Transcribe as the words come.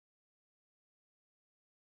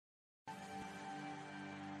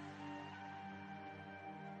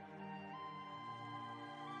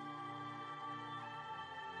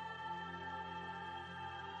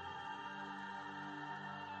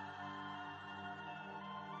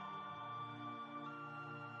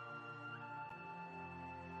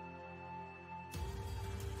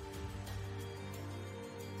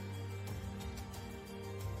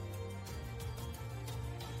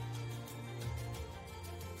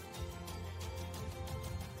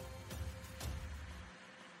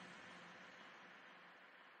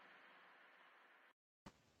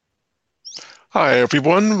Hi,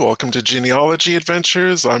 everyone. Welcome to Genealogy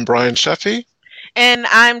Adventures. I'm Brian Sheffy. And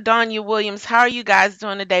I'm Donya Williams. How are you guys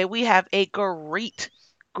doing today? We have a great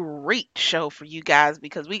show for you guys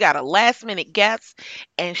because we got a last minute guest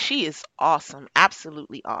and she is awesome.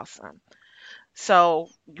 Absolutely awesome. So,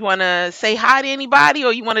 you want to say hi to anybody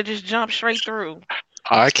or you want to just jump straight through?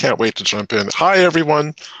 I can't wait to jump in. Hi,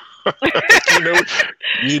 everyone. You know,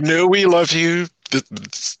 you know we love you.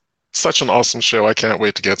 It's such an awesome show. I can't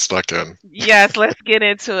wait to get stuck in. Yes, let's get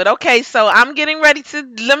into it. Okay, so I'm getting ready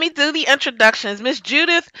to let me do the introductions. Miss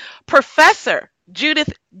Judith, Professor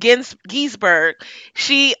Judith Giesberg.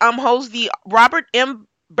 She holds the Robert M.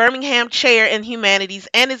 Birmingham Chair in Humanities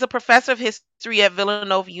and is a professor of history at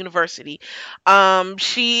Villanova University.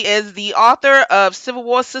 She is the author of Civil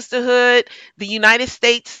War Sisterhood, the United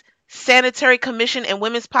States Sanitary Commission, and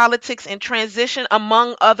Women's Politics and Transition,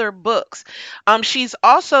 among other books. She's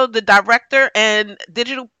also the director and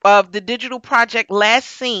digital of the digital project Last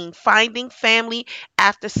Seen: Finding Family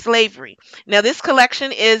After Slavery. Now, this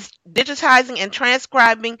collection is digitizing and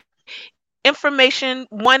transcribing information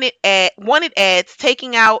wanted ads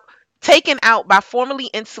taken out by formerly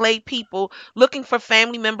enslaved people looking for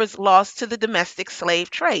family members lost to the domestic slave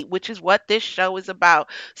trade, which is what this show is about.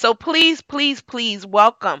 So please, please, please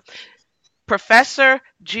welcome Professor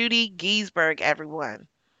Judy Giesberg, everyone.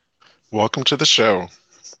 Welcome to the show.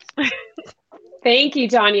 Thank you,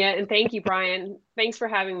 Tanya, and thank you, Brian. Thanks for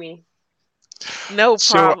having me. No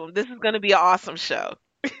So, problem. This is going to be an awesome show.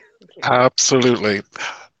 Thank you. absolutely.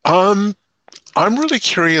 Um, I'm really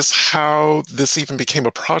curious how this even became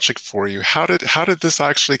a project for you. How did this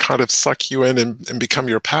actually kind of suck you in and become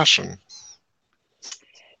your passion?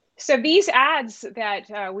 So these ads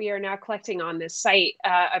that we are now collecting on this site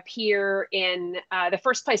appear in the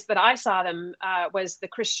first place that I saw them was the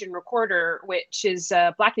Christian Recorder, which is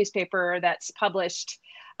a Black newspaper that's published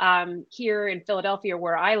here in Philadelphia,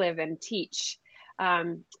 where I live and teach.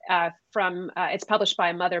 It's published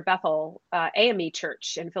by Mother Bethel AME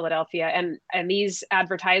Church in Philadelphia, and these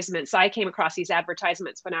advertisements. I came across these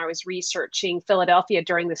advertisements when I was researching Philadelphia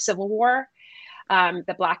during the Civil War,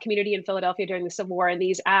 the Black community in Philadelphia during the Civil War. And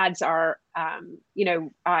these ads are,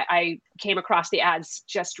 I came across the ads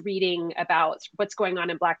just reading about what's going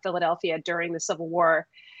on in Black Philadelphia during the Civil War.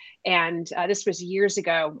 And this was years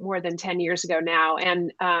ago, more than 10 years ago now.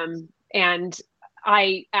 And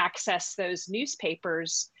I accessed those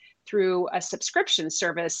newspapers through a subscription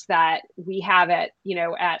service that we have at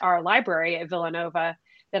our library at Villanova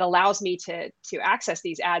that allows me to access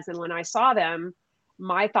these ads. And when I saw them,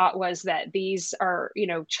 my thought was that these are,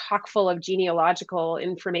 chock full of genealogical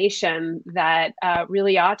information that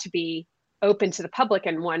really ought to be open to the public,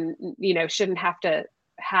 and one, shouldn't have to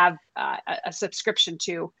have a subscription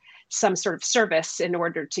to some sort of service in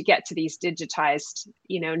order to get to these digitized,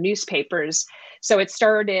 newspapers. So it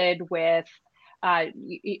started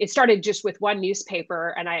just with one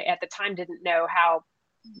newspaper, and I at the time didn't know how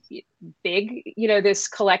big, this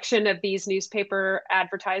collection of these newspaper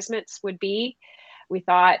advertisements would be. We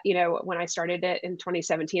thought, when I started it in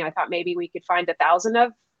 2017, I thought maybe we could find 1,000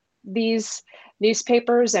 of these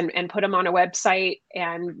newspapers and put them on a website,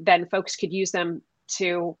 and then folks could use them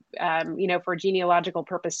to, for genealogical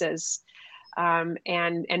purposes. And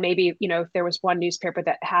maybe, if there was one newspaper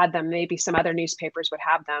that had them, maybe some other newspapers would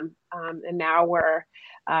have them. And now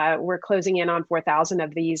we're closing in on 4,000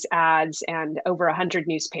 of these ads and over 100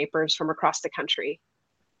 newspapers from across the country.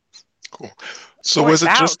 Cool. So was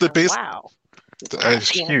it just the 4,000. base? Wow.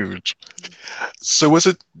 It's Yeah. huge. So was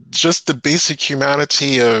it just the basic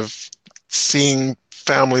humanity of seeing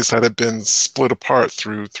families that have been split apart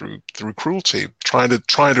through cruelty, trying to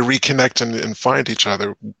reconnect and find each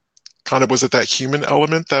other? Kind of was it that human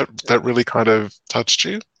element that really kind of touched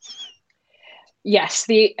you? Yes,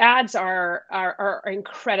 the ads are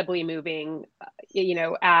incredibly moving.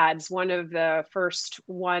 Ads. One of the first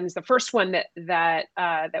ones, the first one that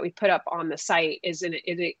we put up on the site is an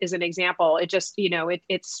example. It just,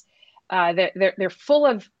 it's they're full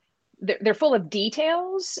of they're full of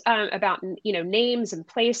details about, names and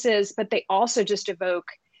places, but they also just evoke,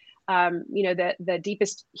 the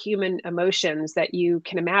deepest human emotions that you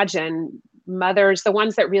can imagine. Mothers, the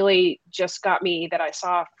ones that really just got me that I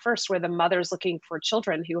saw first were the mothers looking for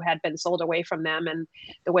children who had been sold away from them, and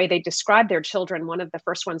the way they described their children. One of the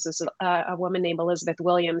first ones is a woman named Elizabeth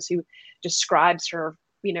Williams, who describes her,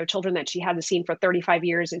 children that she hadn't seen for 35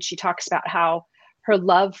 years. And she talks about how her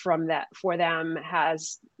love for them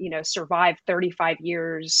has, survived 35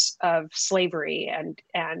 years of slavery,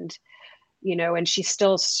 and she's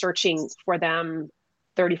still searching for them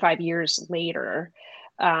 35 years later.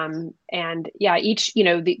 And yeah, each,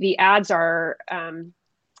 the ads are,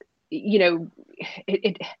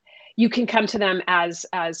 it you can come to them as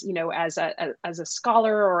a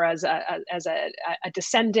scholar or as a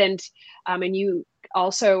descendant, and you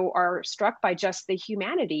also are struck by just the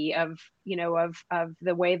humanity of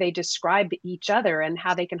the way they describe each other and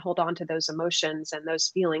how they can hold on to those emotions and those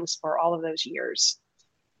feelings for all of those years.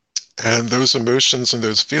 And those emotions and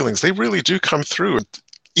those feelings, they really do come through.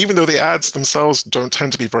 Even though the ads themselves don't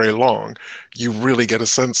tend to be very long, you really get a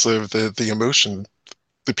sense of the emotion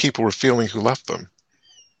the people were feeling who left them.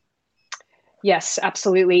 Yes,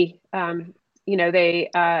 absolutely. They,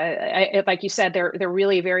 like you said, they're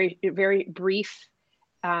really very, very brief,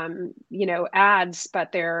 ads,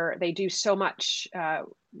 but they do so much,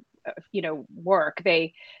 work.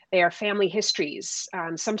 They are family histories.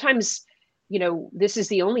 Sometimes, this is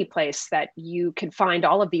the only place that you can find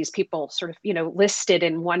all of these people sort of, listed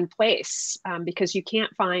in one place, because you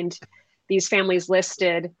can't find these families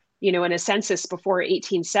listed, in a census before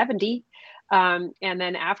 1870. And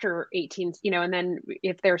then after 18, and then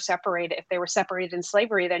if they were separated in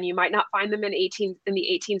slavery, then you might not find them in the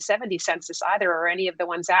 1870 census either, or any of the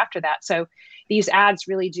ones after that. So these ads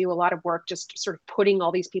really do a lot of work, just sort of putting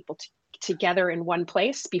all these people together in one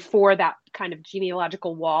place before that kind of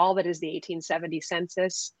genealogical wall that is the 1870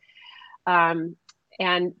 census.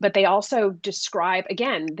 But they also describe,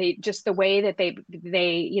 again, just the way that they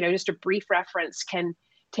just a brief reference can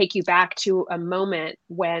take you back to a moment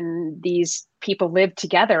when these people lived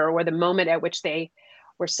together, or the moment at which they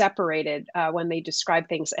were separated, when they describe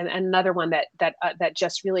things. And another one that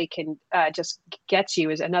just really can just get you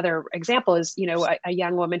is another example is, a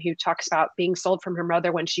young woman who talks about being sold from her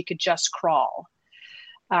mother when she could just crawl.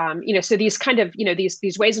 So these kind of,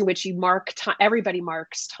 these ways in which you mark time, everybody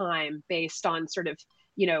marks time based on sort of,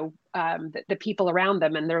 the people around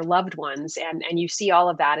them and their loved ones. And you see all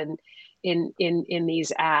of that in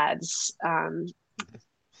these ads.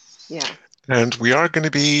 Yeah. And we are going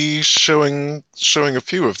to be showing a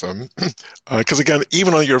few of them, because again,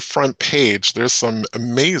 even on your front page, there's some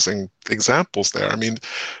amazing examples there. I mean,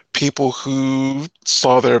 people who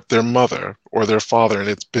saw their mother or their father and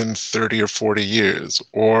it's been 30 or 40 years,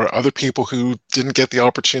 or other people who didn't get the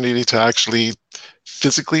opportunity to actually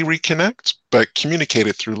physically reconnect, but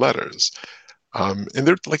communicated through letters. And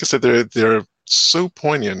they're, like I said, they're so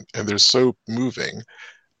poignant and they're so moving.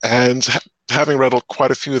 And having read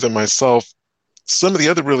quite a few of them myself, some of the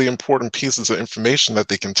other really important pieces of information that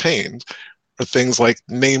they contained are things like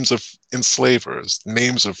names of enslavers,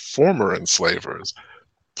 names of former enslavers,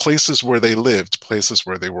 places where they lived, places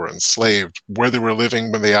where they were enslaved, where they were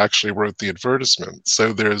living when they actually wrote the advertisement.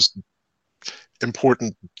 So there's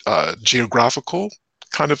important geographical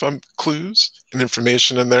kind of clues and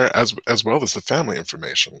information in there, as well as the family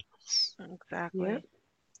information. Exactly.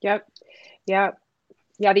 Yep. Yeah.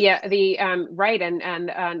 Right.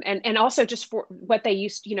 And also just for what they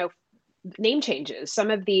used, name changes.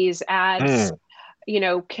 Some of these ads,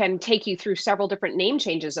 can take you through several different name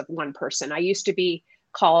changes of one person. I used to be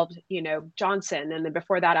called, Johnson. And then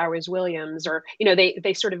before that I was Williams, or,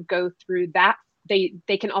 they sort of go through that.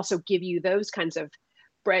 They can also give you those kinds of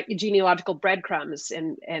genealogical breadcrumbs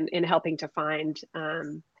in helping to find,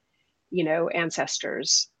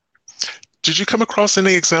 ancestors. Did you come across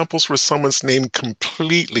any examples where someone's name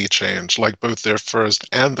completely changed, like both their first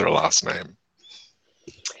and their last name?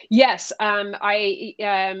 Yes, I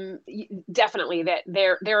definitely that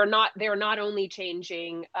they're not only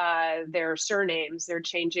changing their surnames, they're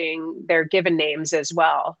changing their given names as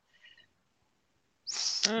well.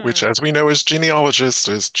 Which, as we know as genealogists,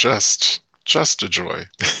 is just a joy.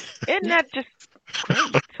 Isn't that just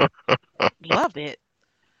great? Love it.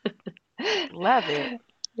 Love it.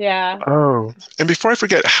 Yeah. Oh, and before I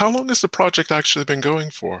forget, how long has the project actually been going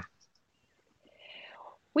for?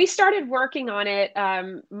 We started working on it,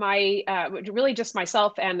 really just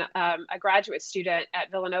myself and a graduate student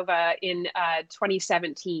at Villanova in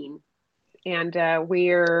 2017. And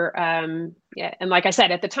we're, and like I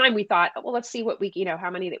said, at the time we thought, well, let's see what how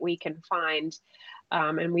many that we can find.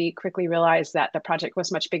 And we quickly realized that the project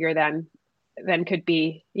was much bigger than could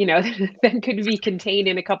be, than could be contained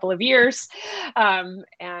in a couple of years.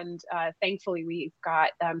 And thankfully we've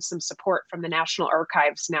got some support from the National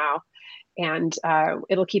Archives now, and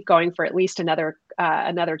it'll keep going for at least another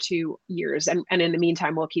 2 years. And in the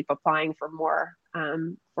meantime, we'll keep applying for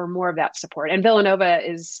more of that support. And Villanova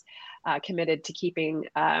is committed to keeping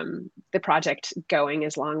the project going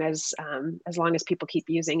as long as people keep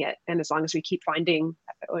using it, and as long as we keep finding,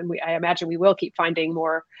 and I imagine we will keep finding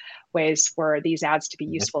more ways for these ads to be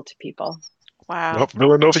useful to people. Wow. Well,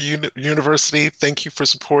 Villanova University, thank you for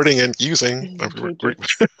supporting and using.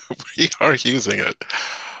 We are using it.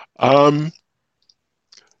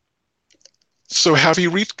 So have you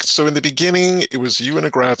reached, so in the beginning, it was you and a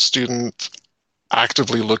grad student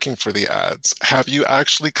actively looking for the ads. Have you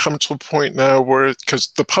actually come to a point now where, because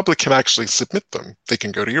the public can actually submit them, they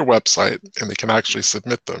can go to your website and they can actually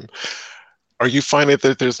submit them. Are you finding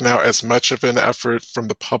that there's now as much of an effort from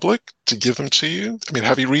the public to give them to you? I mean,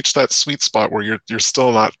 have you reached that sweet spot where you're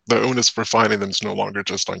still not, the onus for finding them is no longer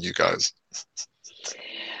just on you guys?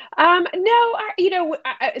 No,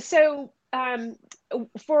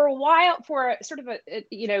 for a while, for sort of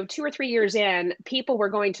 2 or 3 years in, people were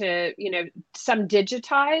going to, some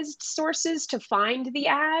digitized sources to find the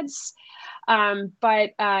ads.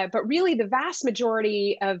 But really the vast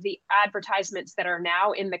majority of the advertisements that are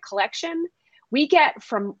now in the collection, we get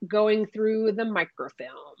from going through the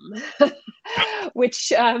microfilm,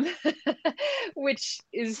 which which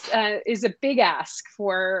is a big ask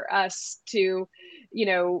for us to,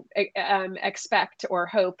 expect or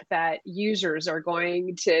hope that users are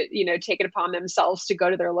going to, take it upon themselves to go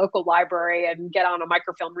to their local library and get on a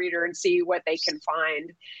microfilm reader and see what they can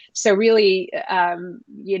find. So really,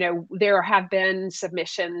 there have been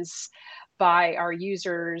submissions by our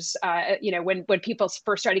users. When people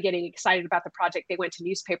first started getting excited about the project, they went to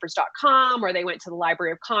newspapers.com, or they went to the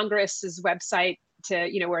Library of Congress's website to,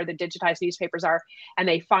 where the digitized newspapers are, and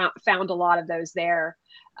they found a lot of those there.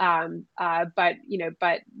 But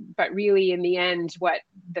really in the end, what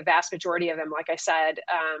the vast majority of them, like I said,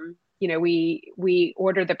 we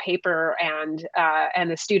order the paper, and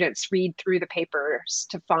the students read through the papers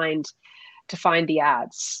to find the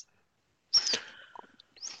ads.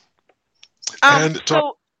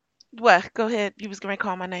 So what? Go ahead. You was going to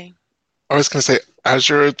call my name. I was going to say, as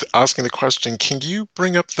you're asking the question, can you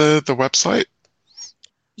bring up the website?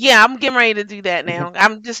 Yeah, I'm getting ready to do that now.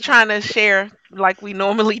 I'm just trying to share like we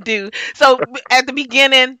normally do. So at the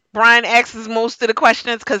beginning, Brian asks most of the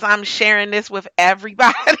questions because I'm sharing this with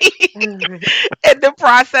everybody in the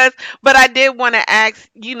process. But I did want to ask,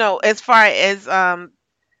 as far as the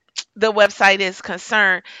website is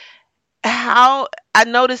concerned, how I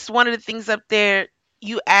noticed one of the things up there,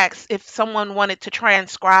 you asked if someone wanted to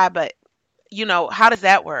transcribe it. How does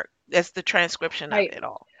that work? That's the transcription of it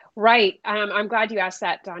all. Right. I'm glad you asked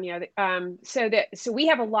that, Danya. So we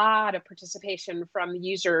have a lot of participation from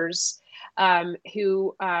users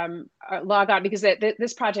who log on, because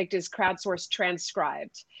this project is crowdsourced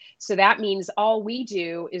transcribed. So that means all we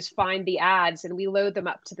do is find the ads and we load them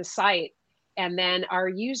up to the site. And then our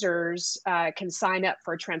users can sign up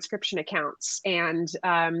for transcription accounts, and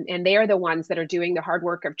they are the ones that are doing the hard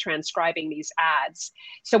work of transcribing these ads.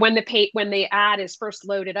 So when the ad is first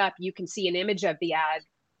loaded up, you can see an image of the ad,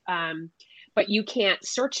 but you can't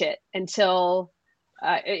search it until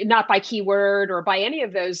not by keyword or by any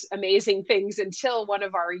of those amazing things until one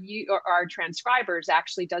of our transcribers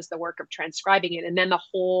actually does the work of transcribing it, and then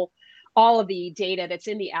all of the data that's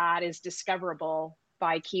in the ad is discoverable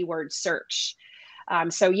by keyword search.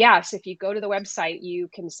 So yes, if you go to the website, you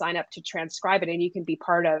can sign up to transcribe it, and you can be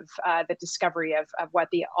part of the discovery of what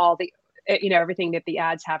everything that the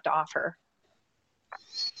ads have to offer.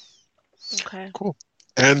 Okay. Cool.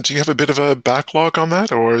 And do you have a bit of a backlog on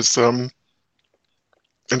that, or is in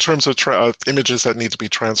terms of images that need to be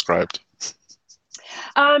transcribed?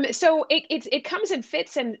 So it comes in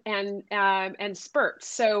fits and spurts.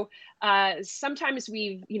 So sometimes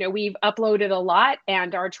we've uploaded a lot,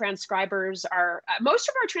 and our transcribers most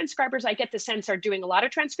of our transcribers, I get the sense, are doing a lot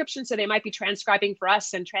of transcription. So they might be transcribing for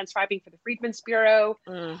us and transcribing for the Freedmen's Bureau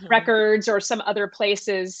records or some other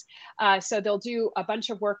places. So they'll do a bunch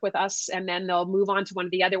of work with us, and then they'll move on to one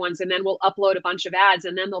of the other ones, and then we'll upload a bunch of ads,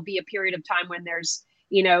 and then there'll be a period of time when there's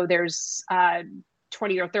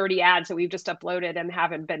 20 or 30 ads that we've just uploaded and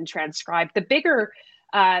haven't been transcribed. The bigger,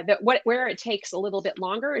 where it takes a little bit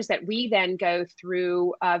longer is that we then go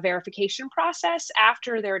through a verification process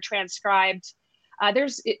after they're transcribed.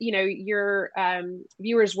 There's, your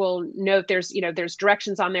viewers will note there's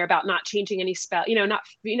directions on there about not changing any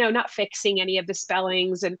not fixing any of the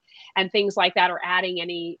spellings and things like that, or adding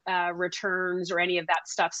any returns or any of that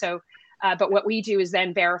stuff. So. But what we do is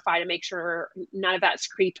then verify to make sure none of that's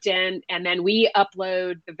creeped in. And then we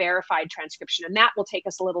upload the verified transcription. And that will take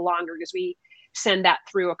us a little longer because we send that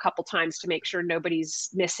through a couple times to make sure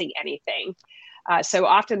nobody's missing anything. So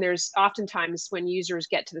oftentimes when users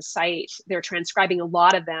get to the site, they're transcribing a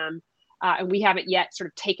lot of them. And we haven't yet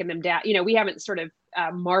sort of taken them down. We haven't sort of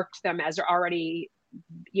marked them as already,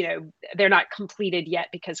 they're not completed yet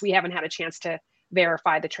because we haven't had a chance to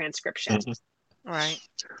verify the transcription. Right.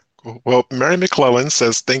 Well, Mary McClellan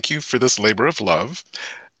says, thank you for this labor of love.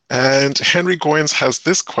 And Henry Goins has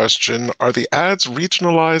this question: are the ads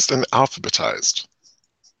regionalized and alphabetized?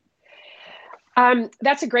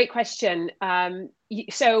 That's a great question. You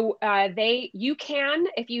can,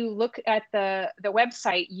 if you look at the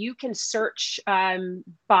website, you can search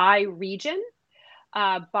by region,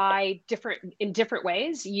 by different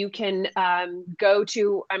ways. You can go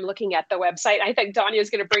to. I'm looking at the website. I think Danya is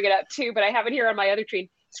going to bring it up too, but I have it here on my other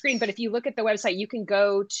screen. But if you look at the website, you can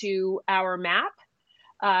go to our map,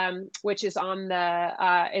 which is on the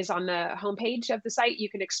homepage of the site. You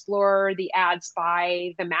can explore the ads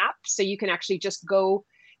by the map, so you can actually just go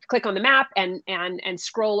click on the map and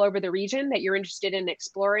scroll over the region that you're interested in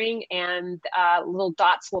exploring, and little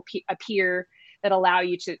dots will appear that allow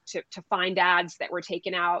you to find ads that were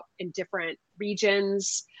taken out in different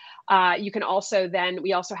regions. You can also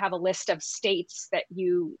we also have a list of states that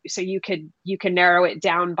you can narrow it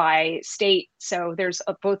down by state. So there's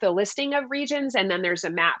both a listing of regions, and then there's a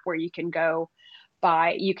map where you can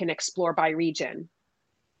explore by region.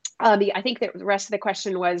 I think that the rest of the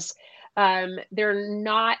question was, they're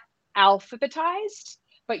not alphabetized,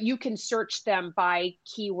 but you can search them by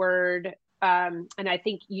keyword. And I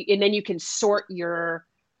think and then you can sort your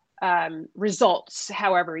results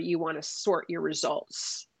however you want to sort your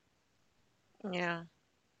results. Yeah.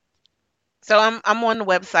 So I'm on the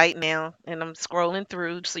website now, and I'm scrolling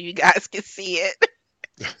through so you guys can see it.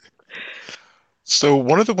 So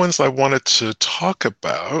one of the ones I wanted to talk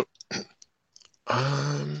about,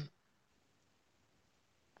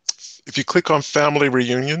 if you click on family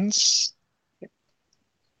reunions.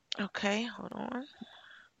 Okay, hold on.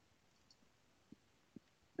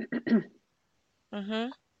 Mm-hmm.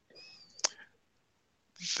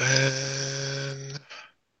 Then,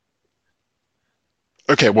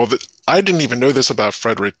 okay, well, I didn't even know this about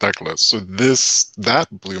Frederick Douglass, so that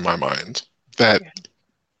blew my mind, that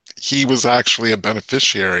he was actually a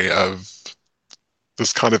beneficiary of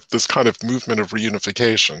this kind of movement of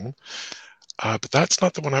reunification. But that's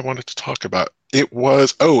not the one I wanted to talk about. It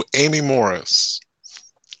was Amy Morris.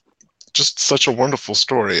 Just such a wonderful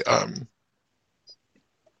story.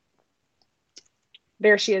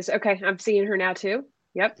 There she is. Okay, I'm seeing her now too.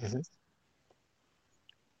 Yep. Mm-hmm.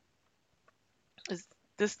 Is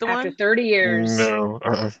this the one? After 30 years. No.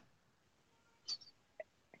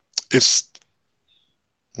 It's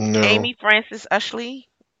no. Amy Frances Ashley.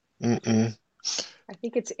 Mm-mm. I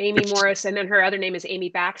think it's Amy Morris, and then her other name is Amy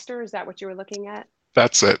Baxter. Is that what you were looking at?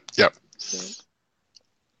 That's it. Yep. Yeah.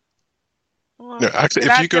 Well, No, actually,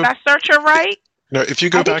 did I search her right? No, if you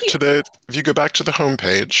go back to the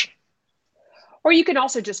homepage. Or you can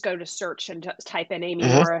also just go to search and just type in Amy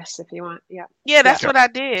Morris if you want. Yeah. Yeah, that's what I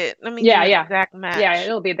did. Let me get an exact match. Yeah,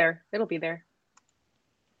 it'll be there. It'll be there.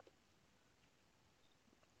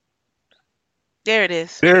 There it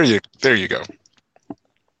is. There you go.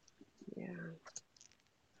 Yeah.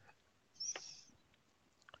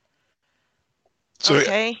 So,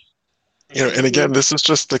 okay. And again, this is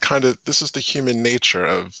the human nature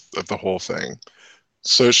of the whole thing.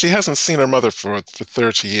 So she hasn't seen her mother for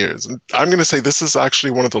 30 years. And I'm going to say this is actually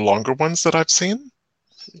one of the longer ones that I've seen.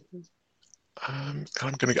 And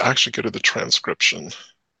I'm going to actually go to the transcription.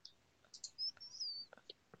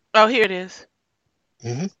 Oh, here it is.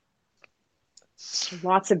 Mm-hmm.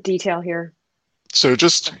 Lots of detail here. So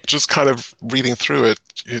just kind of reading through it,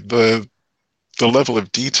 the level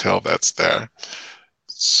of detail that's there.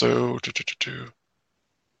 So,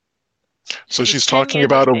 so she's talking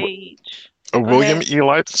about a William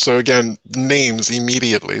Eli. So again, names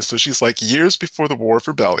immediately. So she's like years before the War of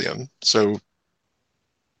Rebellion. So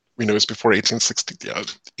we know it's before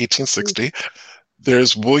 1860.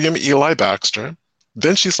 There's William Eli Baxter.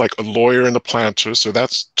 Then she's like a lawyer and a planter. So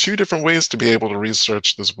that's two different ways to be able to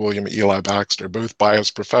research this William Eli Baxter, both by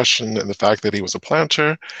his profession and the fact that he was a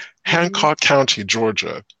planter. Hancock County,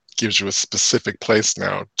 Georgia, gives you a specific place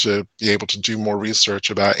now to be able to do more research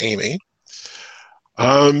about Amy.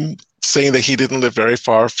 Saying that he didn't live very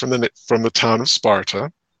far from the town of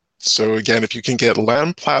Sparta. So again, if you can get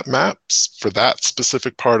land plat maps for that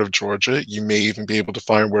specific part of Georgia, you may even be able to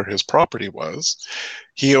find where his property was.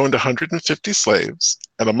 He owned 150 slaves,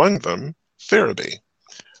 and among them, Farabee.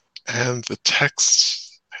 And the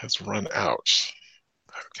text has run out.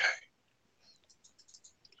 Okay.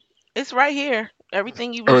 It's right here.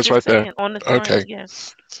 Everything you were just saying on the screen. Okay.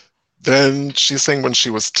 Yes. Then she's saying when she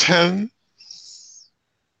was 10,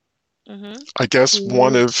 I guess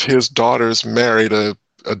one of his daughters married a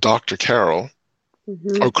Dr. Carroll.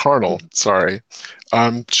 Carnell, sorry.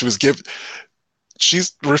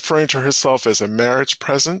 She's referring to herself as a marriage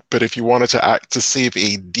present, but if you wanted to see if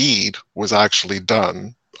a deed was actually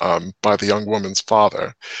done by the young woman's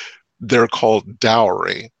father, they're called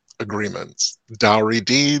dowry agreements. Dowry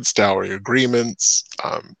deeds, dowry agreements.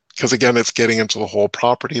 because again, it's getting into the whole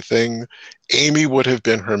property thing. Amy would have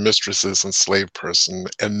been her mistress's enslaved person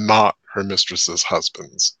and not her mistress's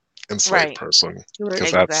husband's enslaved Right. person, Right.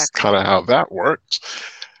 because that's Exactly. kind of how that worked.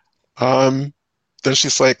 Um, then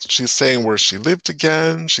she's saying where she lived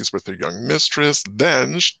again. She's with her young mistress.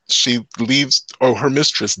 Then she leaves. Oh, her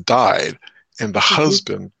mistress died, and the Mhm.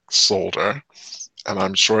 husband sold her. And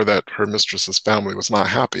I'm sure that her mistress's family was not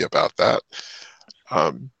happy about that.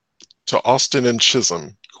 Um, to Austin and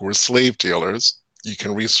Chisholm, who were slave dealers. You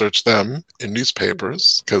can research them in Mhm.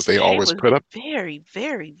 newspapers because they She always was put up. very,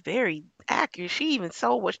 very, very accurate. She even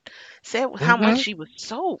sold what said how much Mhm. she was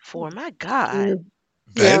sold for. My God. Mm.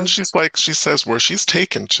 Then Yeah. she says where she's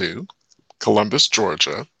taken to, Columbus,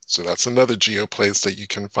 Georgia. So that's another geo place that you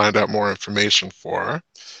can find out more information for.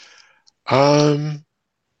 Um,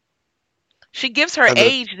 She gives her and then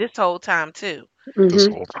age this whole time too. this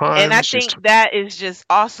Mhm. whole And I time she's think that is just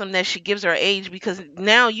awesome that she gives her age because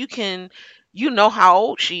now you know how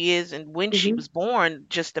old she is and when she Mhm. was born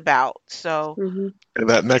just about. So, Mhm. and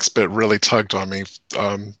that next bit really tugged on me.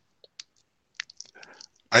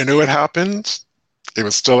 I knew it happened. It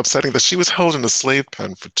was still upsetting that she was held in a slave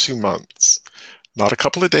pen for 2 months. Not a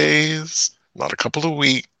couple of days, not a couple of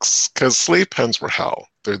weeks, because slave pens were hell.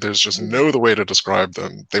 There's just Mhm. no other way to describe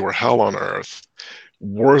them. They were hell on earth,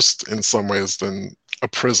 worse in some ways than a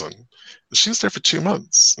prison. She was there for 2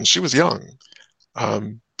 months, and she was young.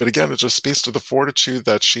 But again, it just speaks to the fortitude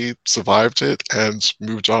that she survived it and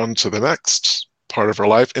moved on to the next part of her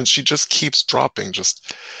life. And she just keeps dropping.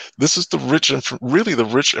 Just this is really the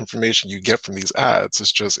rich information you get from these ads.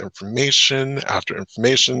 It's just information after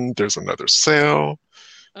information. There's another sale.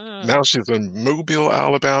 Now mm, she's in Mobile,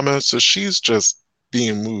 Alabama. So she's just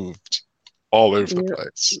being moved all over the Yep.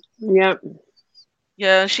 place. Yep.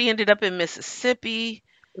 yeah, she ended up in Mississippi.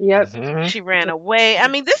 Yep. Hmm. She ran away. I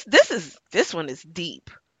mean, this one is deep.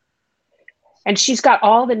 And she's got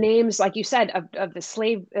all the names, like you said, of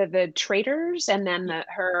the traders, and then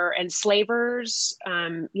her enslavers.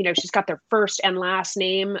 She's got their first and last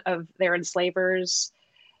name of their enslavers.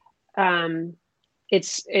 Um,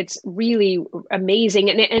 it's really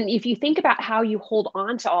amazing, and if you think about how you hold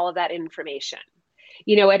on to all of that information,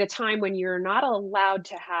 at a time when you're not allowed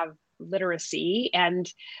to have literacy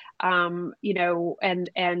and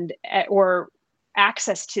or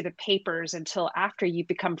access to the papers until after you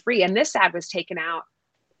become free. And this ad was taken out,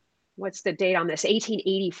 what's the date on this,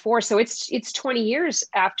 1884, so it's 20 years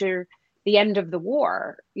after the end of the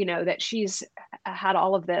war, that she's had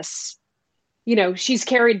all of this, she's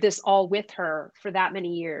carried this all with her for that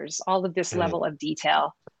many years. All of this level of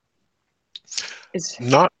detail is.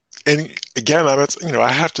 Not and again,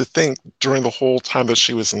 I have to think during the whole time that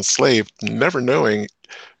she was enslaved, never knowing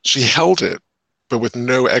she held it, but with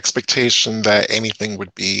no expectation that anything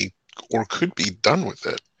would be or could be done with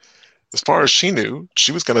it. As far as she knew,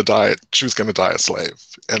 she was going to die. She was going to die a slave,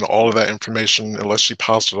 and all of that information, unless she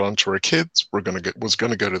passed it on to her kids, was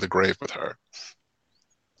going to go to the grave with her.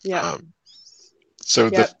 Yep. Um, so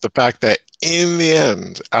Yep. the fact that in the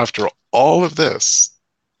end, after all of this,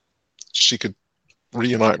 she could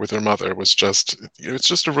reunite with her mother was it's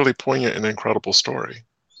just a really poignant and incredible story.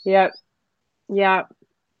 Yep. Yeah.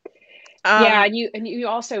 Yeah, Um, and you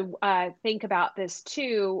also think about this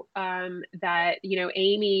too, that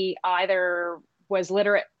Amy either was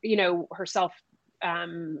literate, herself,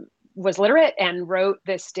 was literate and wrote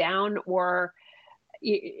this down, or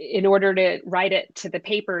in order to write it to the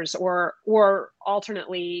papers, or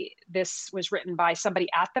alternately this was written by somebody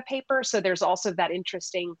at the paper. So there's also that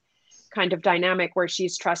interesting kind of dynamic where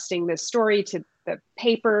she's trusting this story to the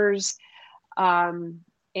papers, um,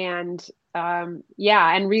 and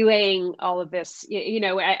yeah, and relaying all of this, and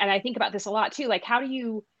I think about this a lot too, like how do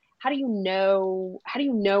you know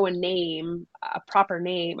a name, a proper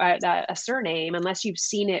name, a surname, unless you've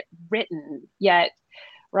seen it written yet,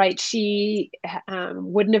 right? She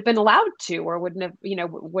wouldn't have been allowed to, or wouldn't have,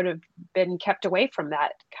 would have been kept away from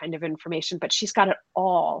that kind of information, but she's got it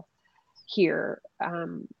all here.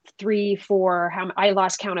 Three, four, I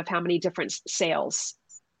lost count of how many different sales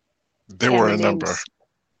There and were the a number, names.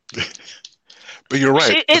 but you're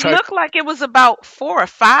right. The it fact, looked like it was about 4 or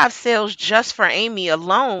 5 sales just for Amy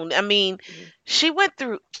alone. I mean, she went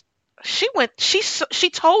through she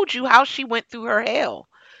told you how she went through her hell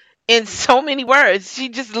in so many words. She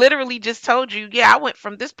just literally just told you, yeah, I went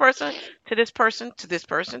from this person to this person to this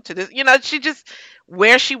person to this. She just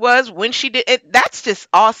where she was when she did it. That's just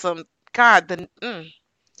awesome. God,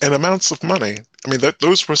 and amounts of money. I mean,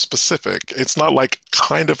 those were specific. It's not like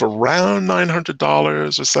kind of around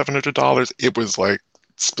 $900 or $700. It was like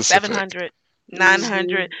specific. 700.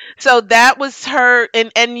 900. So that was her,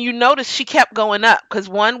 and you notice she kept going up because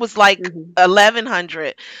one was like Mhm.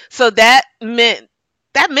 1100. So that meant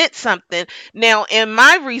something. Now, in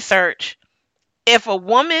my research, if a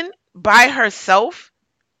woman by herself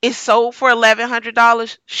is sold for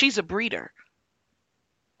 $1,100, she's a breeder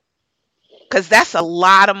because that's a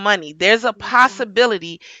lot of money. There's a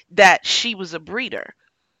possibility that she was a breeder,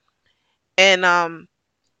 and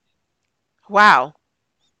wow.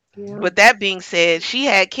 Yeah. With that being said, she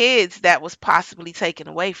had kids that was possibly taken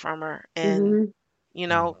away from her, and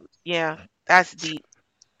Mhm. yeah, that's deep.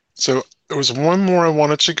 So there was one more I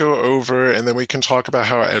wanted to go over, and then we can talk about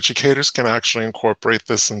how educators can actually incorporate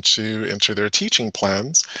this into their teaching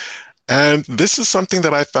plans. And this is something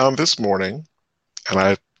that I found this morning, and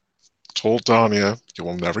I told Danya, you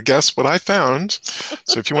will never guess what I found.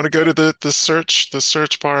 So if you want to go to the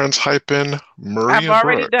search bar and type in I've Maria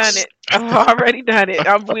already done Brooks. it. I've already done it.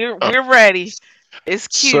 We're ready. It's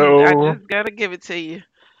cute. I So just gotta give it to you.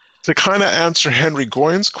 to kind of answer Henry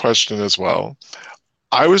Goyen's question as well,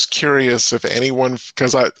 I was curious if anyone,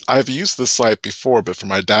 because I've used this site before, but for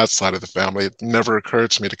my dad's side of the family, it never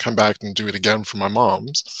occurred to me to come back and do it again for my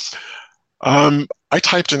mom's. I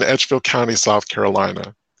typed in Edgefield County, South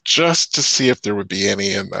Carolina, just to see if there would be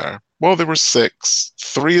any in there. Well, there were 6.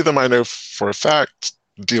 3 of them I know for a fact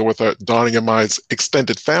deal with Donnie and my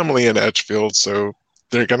extended family in Edgefield, so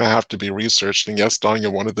they're going to have to be researched. And yes, Donnie,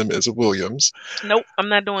 one of them is a Williams. Nope, I'm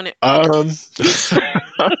not doing it. Um,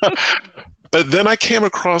 but then I came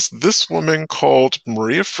across this woman called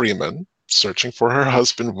Maria Freeman, searching for her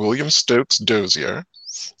husband, William Stokes Dozier,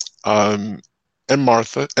 and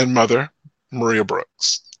mother, Maria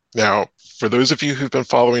Brooks. Now, for those of you who've been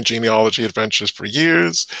following Genealogy Adventures for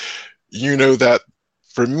years, you know that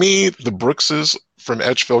for me, the Brookses from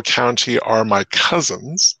Edgefield County are my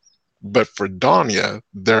cousins, but for Danya,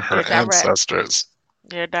 they're her They're direct. ancestors.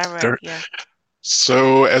 They're direct. They're, Yeah.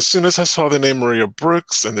 so as soon as I saw the name Maria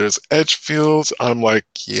Brooks and there's Edgefield, I'm like,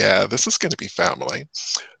 yeah, this is going to be family.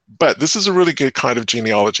 But this is a really good kind of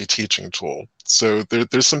genealogy teaching tool. So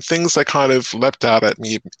there's some things that kind of leapt out at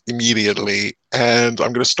me immediately, and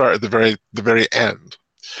I'm going to start at the very end.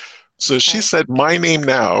 So she Okay. said, my name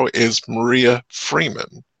now is Maria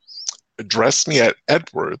Freeman. Address me at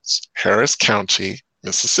Edwards, Harris County,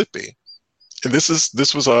 Mississippi. And this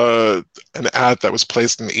was an ad that was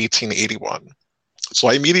placed in 1881. So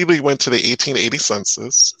I immediately went to the 1880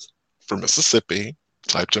 census for Mississippi,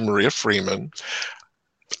 typed in Maria Freeman.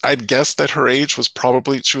 I'd guess that her age was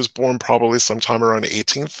she was born probably sometime around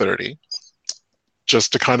 1830,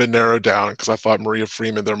 just to kind of narrow down, because I thought Maria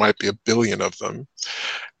Freeman, there might be a billion of them.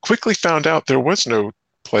 Quickly found out there was no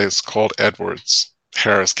place called Edwards,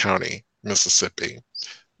 Harris County, Mississippi.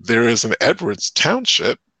 There is an Edwards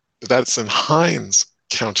Township that's in Hinds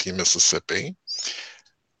County, Mississippi.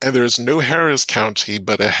 And there's no Harris County,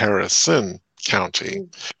 but a Harrison County.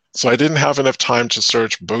 So I didn't have enough time to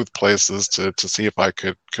search both places to see if I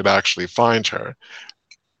could actually find her.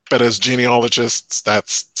 But as genealogists,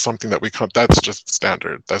 that's something that that's just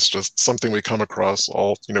standard. That's just something we come across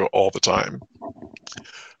all the time.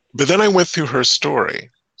 But then I went through her story.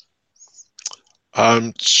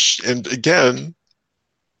 And again,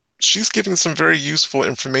 she's giving some very useful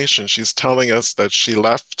information. She's telling us that she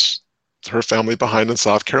left her family behind in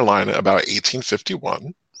South Carolina about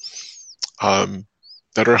 1851.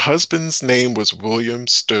 That her husband's name was William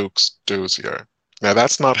Stokes Dozier. Now,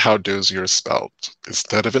 that's not how Dozier is spelled.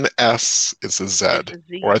 Instead of an S, it's a Z, It's a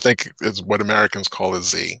Z. or I think it's what Americans call a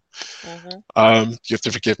Z. Mm-hmm. You have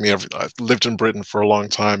to forgive me. I've lived in Britain for a long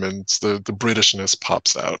time, and the Britishness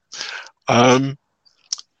pops out.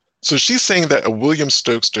 So she's saying that a William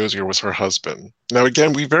Stokes Dozier was her husband. Now,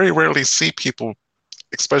 again, we very rarely see people,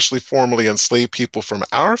 especially formerly enslaved people from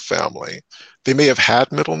our family. They may have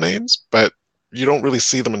had middle names, but you don't really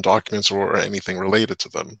see them in documents or anything related to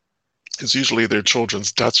them. It's usually their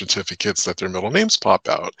children's death certificates that their middle names pop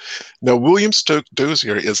out. Now, William Stokes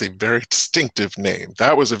Dozier is a very distinctive name.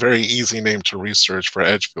 That was a very easy name to research for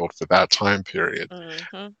Edgefield for that time period.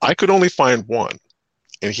 Mm-hmm. I could only find one,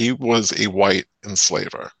 and he was a white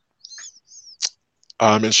enslaver.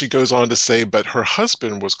 And she goes on to say, but her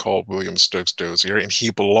husband was called William Stokes Dozier, and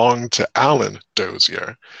he belonged to Allen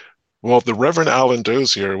Dozier. Well, the Reverend Allen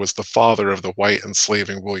Dozier was the father of the white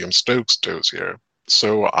enslaving William Stokes Dozier.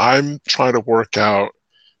 So I'm trying to work out,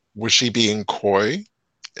 was she being coy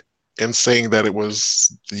in saying that it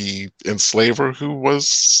was the enslaver who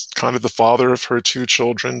was kind of the father of her 2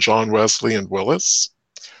 children, John Wesley and Willis?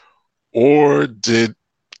 Or did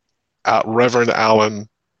Reverend Allen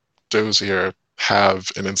Dozier have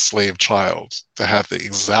an enslaved child that had the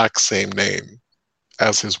exact same name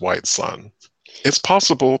as his white son? It's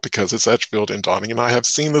possible because it's Edgefield, and Donnie and I have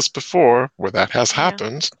seen this before where that has Yeah,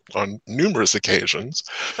 happened on numerous occasions.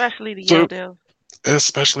 especially the So, Yelldale.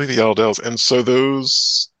 especially the Eldells. And so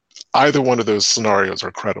either one of those scenarios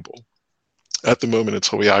are credible at the moment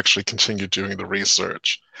until we actually continue doing the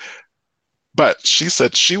research. But she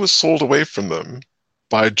said she was sold away from them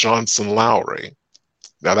by Johnson Lowry.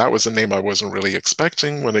 Now, that was a name I wasn't really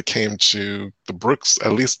expecting when it came to the Brooks,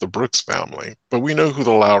 at least the Brooks family. But we know who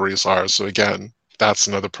the Lowrys are. So, again, that's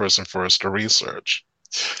another person for us to research.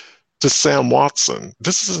 To Sam Watson,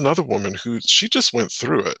 this is another woman who she just went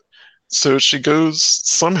through it. So she goes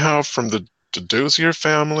somehow from the Dozier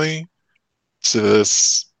family to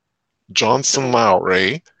this Johnson So,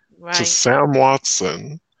 Lowry to right. Sam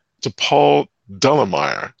Watson to Paul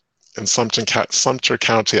Delameyer in Sumter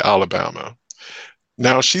County, Alabama.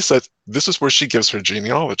 Now, she said this is where she gives her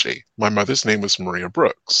genealogy. My mother's name was Maria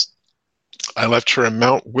Brooks. I left her in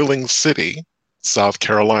Mount Willing City, South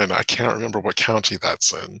Carolina. I can't remember what county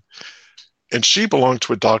that's in. And she belonged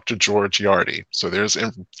to a Dr. George Yardy. So there's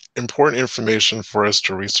important information for us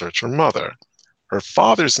to research her mother. Her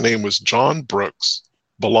father's name was John Brooks,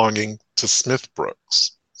 belonging to Smith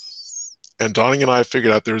Brooks. And Donnie and I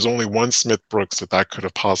figured out there's only one Smith Brooks that could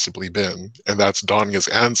have possibly been, and that's Donnie's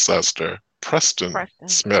ancestor, Preston Preston.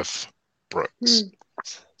 Smith Brooks. Hmm.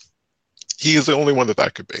 He is the only one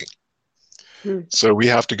that could be. Hmm. So we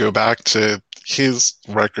have to go back to his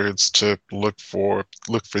records to look for a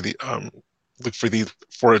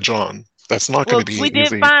John. That's not going Well, to be we did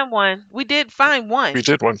easy. find one. We did find one. We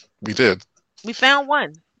did one. We did. We found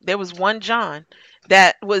one. There was one John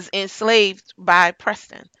that was enslaved by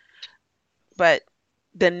Preston. But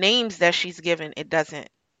the names that she's given, it doesn't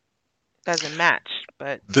match.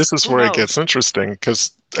 But This is who where it knows? gets interesting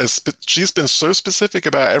because she's been so specific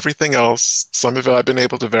about everything else. Some of it I've been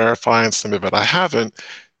able to verify, and some of it I haven't.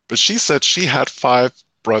 But she said she had 5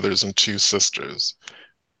 brothers and 2 sisters.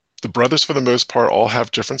 The brothers, for the most part, all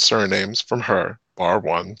have different surnames from her, bar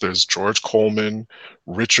one. There's George Coleman,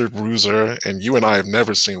 Richard Ruser, and you and I have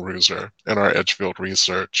never seen Ruser in our Edgefield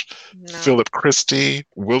research. No. Philip Christie,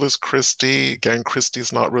 Willis Christie. Again,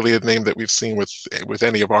 Christie's not really a name that we've seen with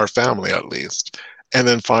any of our family, at least. And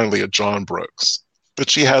then finally, a John Brooks.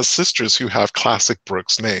 But she has sisters who have classic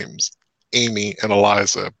Brooks names, Amy and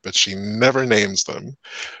Eliza, but she never names them.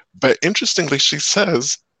 But interestingly, she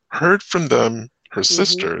says, heard from them, her Mm-hmm.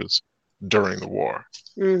 sisters, during the war.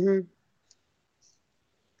 Mm-hmm.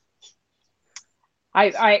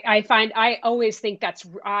 I always think that's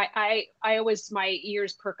I always my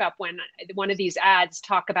ears perk up when one of these ads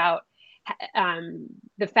talk about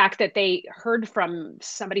the fact that they heard from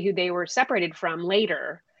somebody who they were separated from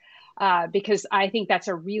later, because I think that's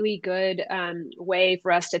a really good way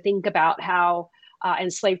for us to think about how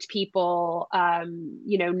enslaved people,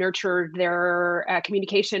 nurtured their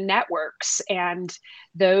communication networks, and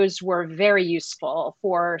those were very useful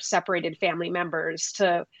for separated family members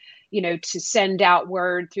to send out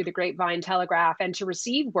word through the grapevine telegraph and to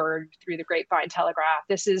receive word through the grapevine telegraph.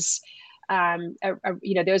 This is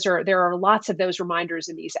there are lots of those reminders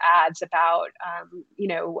in these ads about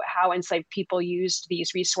how enslaved people used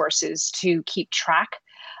these resources to keep track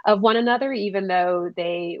of one another, even though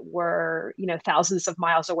they were thousands of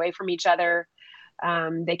miles away from each other.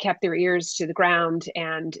 They kept their ears to the ground,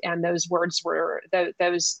 and those words were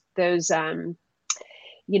those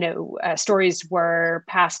stories were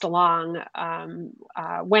passed along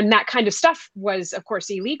when that kind of stuff was, of course,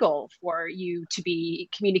 illegal for you to be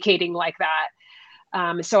communicating like that.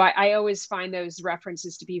 So I always find those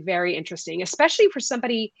references to be very interesting, especially for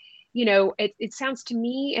somebody, it sounds to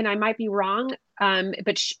me, and I might be wrong,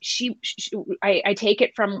 but I take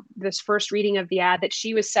it from this first reading of the ad that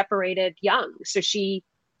she was separated young. So she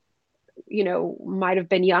might have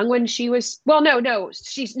been young when she was, well,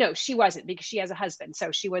 she wasn't, because she has a husband.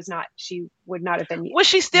 So she would not have been Well,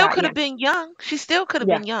 she still that could have young. been young. She still could have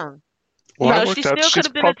Yeah. been young. Well, I She worked out still could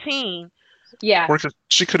have been a teen. Yeah.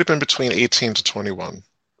 she could have been between 18 to 21,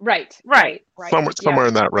 Right. Right. somewhere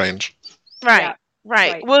in that range. Right. Yeah.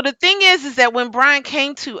 Right. Right. Well, the thing is that when Brian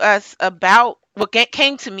came to us about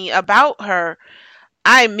came to me about her,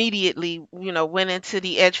 I immediately, went into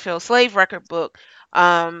the Edgefield slave record book.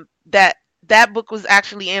 That book was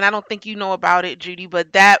actually, and I don't think you know about it, Judy,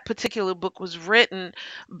 but that particular book was written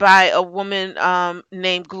by a woman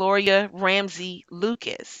named Gloria Ramsey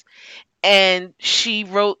Lucas. And she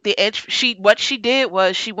wrote what she did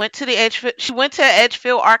was she went to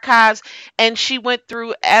Edgefield archives, and she went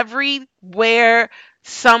through everywhere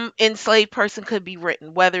some enslaved person could be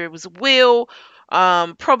written, whether it was a will,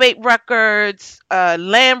 probate records,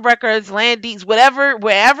 land records, land deeds, whatever,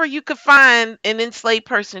 wherever you could find an enslaved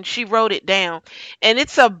person, she wrote it down. And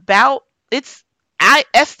it's, I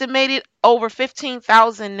estimated over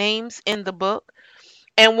 15,000 names in the book.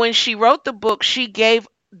 And when she wrote the book, she gave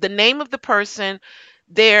the name of the person,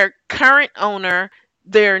 their current owner,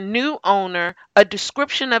 their new owner, a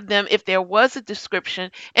description of them if there was a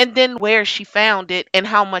description, and then where she found it and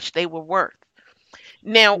how much they were worth.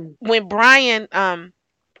 Now, Mm. when Brian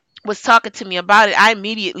was talking to me about it, I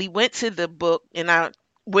immediately went to the book and I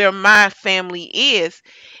where my family is,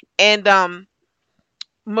 and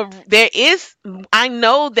there is, I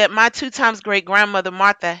know that my two times great grandmother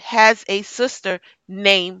Martha has a sister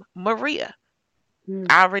named Maria. Mm.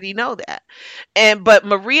 I already know that. And but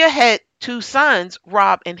Maria had two sons,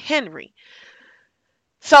 Rob and Henry.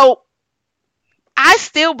 So I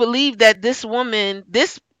still believe that this woman,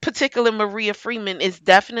 this particular Maria Freeman, is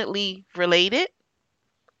definitely related.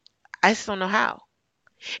 I just don't know how.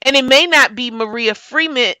 And it may not be Maria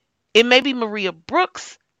Freeman, it may be Maria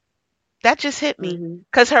Brooks. That just hit me. Mhm.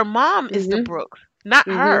 Because her mom is the Mhm. Brooks, not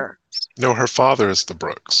Mhm. her. No, her father is the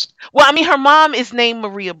Brooks. Well, I mean, her mom is named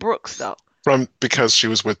Maria Brooks, though. From because she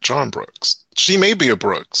was with John Brooks. She may be a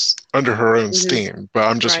Brooks under her own Mhm. steam, but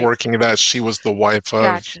I'm just Right. working that she was the wife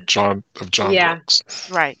Gotcha. of John Yeah. Brooks.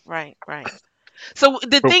 Right, right, right. So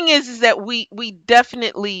the But thing is that we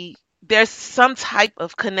definitely, there's some type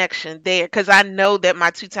of connection there because I know that my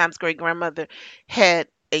two times great grandmother had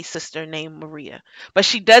a sister named Maria, but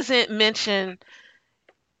she doesn't mention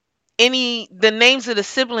any, the names of the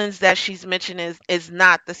siblings that she's mentioned is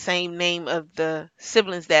not the same name of the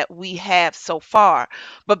siblings that we have so far.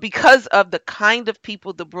 But because of the kind of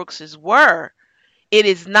people the Brookses were, it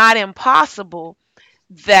is not impossible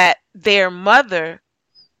that their mother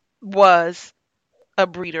was a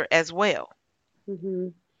breeder as well.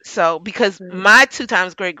 Mhm. So, because Right. my two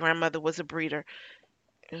times great grandmother was a breeder,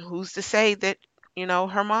 and who's to say that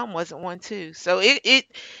her mom wasn't one too? So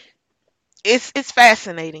it's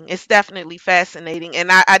fascinating. It's definitely fascinating,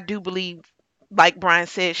 and I do believe, like Brian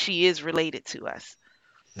said, she is related to us.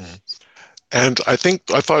 Mhm. And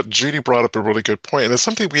I thought Judy brought up a really good point, and it's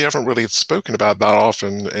something we haven't really spoken about that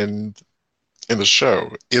often in the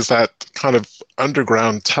show, is that kind of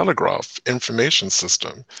underground telegraph information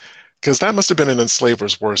system. Because that must have been an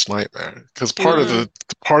enslaver's worst nightmare. Because Mm,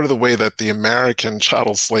 part of the way that the American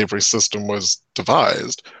chattel slavery system was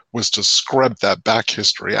devised was to scrub that back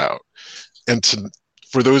history out, and to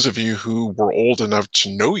for those of you who were old enough to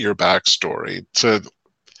know your backstory, to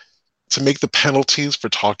make the penalties for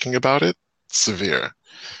talking about it severe.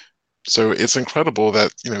 So it's incredible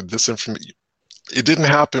that this information. It didn't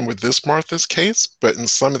happen with this Martha's case, but in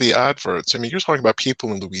some of the adverts, I mean, you're talking about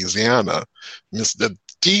people in Louisiana, the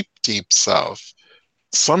deep, deep South,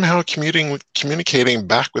 somehow communicating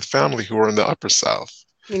back with family who are in the Upper South.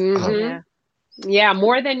 Um, Mhm. yeah. Yeah,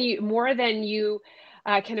 more than you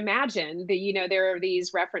can imagine. That there are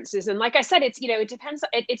these references, and like I said, it's it depends.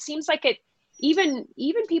 It seems like it. Even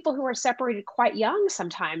people who are separated quite young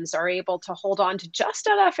sometimes are able to hold on to just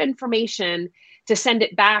enough information to send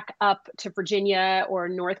it back up to Virginia or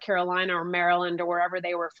North Carolina or Maryland or wherever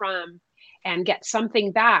they were from, and get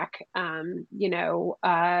something back. So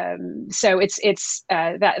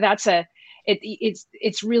that's a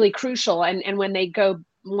it's really crucial. And when they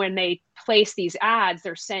place these ads,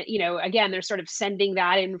 they're sent, again, they're sort of sending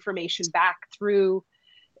that information back through,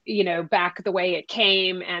 back the way it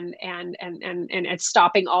came, and it's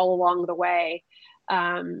stopping all along the way.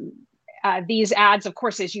 um, these ads, of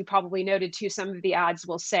course, as you probably noted too, some of the ads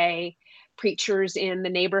will say, preachers in the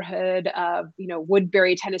neighborhood of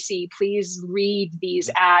Woodbury, Tennessee, please read these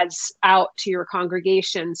ads out to your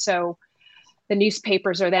congregation. So the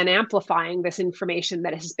newspapers are then amplifying this information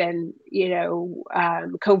that has been,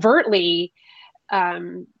 covertly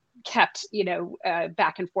um, kept,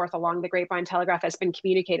 back and forth along the Grapevine Telegraph, has been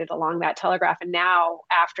communicated along that telegraph, and now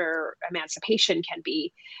after emancipation can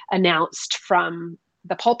be announced from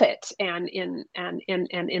the pulpit and in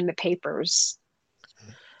the papers.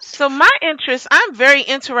 So my interest, I'm very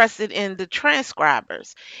interested in the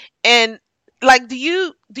transcribers. And like, do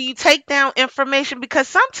you take down information? Because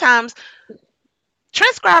sometimes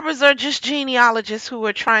transcribers are just genealogists who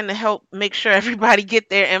are trying to help make sure everybody get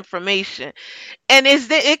their information. And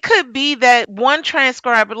it could be that one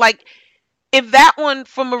transcriber, like if that one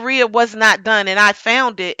for Maria was not done and I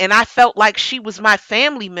found it and I felt like she was my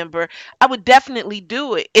family member, I would definitely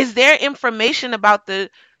do it. Is there information about the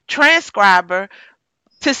transcriber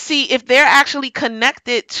to see if they're actually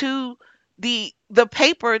connected to the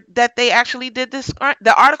paper that they actually did this,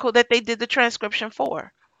 the article that they did the transcription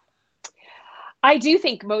for? I do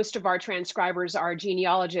think most of our transcribers are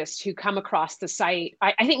genealogists who come across the site.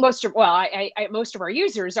 I think most of our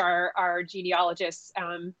users are genealogists,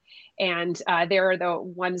 and they're the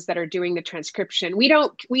ones that are doing the transcription. We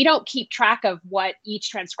don't keep track of what each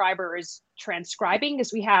transcriber is transcribing,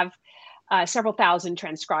 because we have several thousand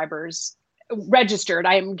transcribers registered.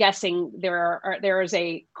 I am guessing there is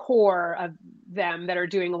a core of them that are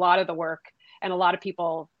doing a lot of the work, and a lot of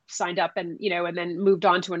people signed up and then moved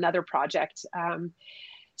on to another project.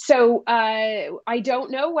 So I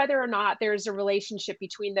don't know whether or not there's a relationship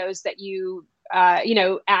between those that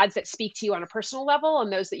ads that speak to you on a personal level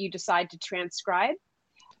and those that you decide to transcribe.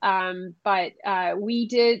 But we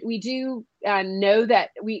do know that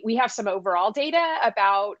we have some overall data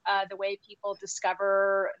about the way people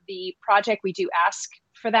discover the project. We do ask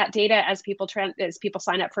for that data as people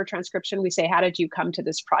sign up for transcription. We say, how did you come to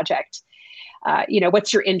this project?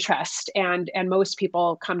 What's your interest? And most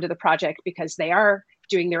people come to the project because they are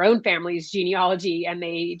doing their own family's genealogy, and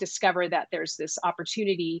they discover that there's this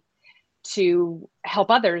opportunity to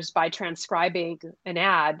help others by transcribing an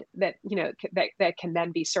ad that that can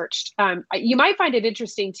then be searched. You might find it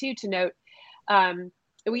interesting too to note,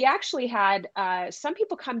 we actually had some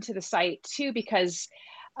people come to the site too because,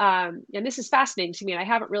 and this is fascinating to me, and I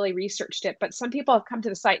haven't really researched it, but some people have come to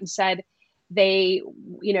the site and said they,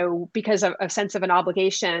 because of a sense of an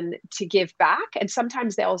obligation to give back. And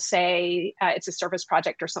sometimes they'll say it's a service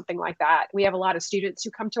project or something like that. We have a lot of students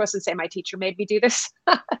who come to us and say, my teacher made me do this.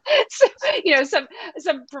 So,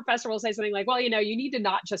 some professor will say something like, well, you need to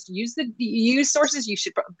not just use sources, you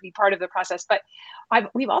should be part of the process. But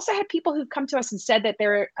we've also had people who've come to us and said that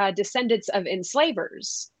they're descendants of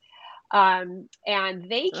enslavers. And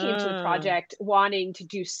they came to the project wanting to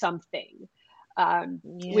do something.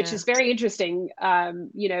 Which is very interesting,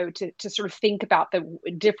 to sort of think about the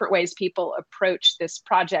different ways people approach this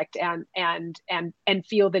project and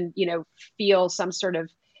feel some sort of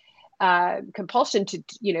compulsion to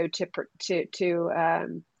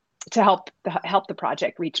help the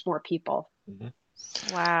project reach more people.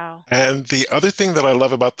 Mm-hmm. Wow. And the other thing that I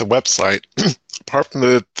love about the website, apart from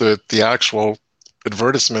the actual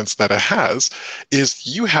advertisements that it has, is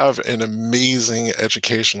you have an amazing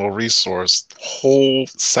educational resource whole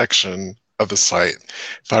section of the site.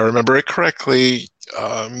 If I remember it correctly,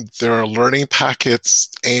 there are learning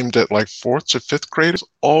packets aimed at like 4th to 5th graders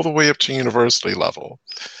all the way up to university level.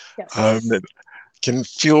 Yes. It can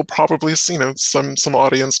feel probably, some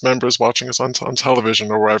audience members watching us on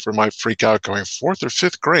television or wherever might freak out going 4th or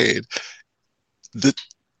 5th grade.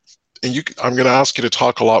 I'm going to ask you to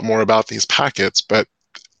talk a lot more about these packets, but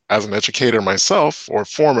as an educator myself, or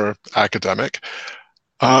former academic,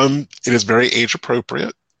 it is very age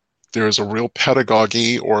appropriate. There is a real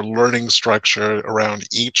pedagogy or learning structure around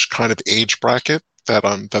each kind of age bracket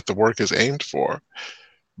that the work is aimed for.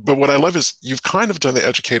 But what I love is you've kind of done the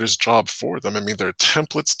educator's job for them. I mean, there are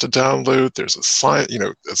templates to download. There's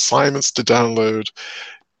assignments to download.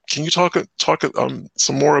 Can you talk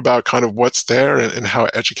some more about kind of what's there and how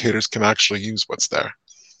educators can actually use what's there?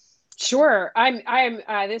 Sure.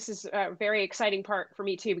 This is a very exciting part for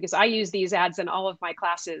me too, because I use these ads in all of my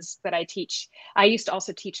classes that I teach. I used to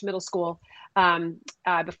also teach middle school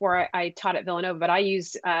before I taught at Villanova, but I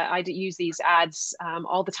use these ads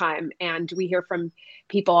all the time, and we hear from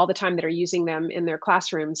people all the time that are using them in their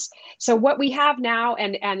classrooms. So what we have now,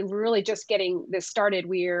 and we're really just getting this started.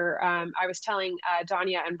 I was telling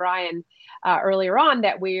Danya and Brian earlier on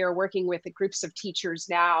that we are working with groups of teachers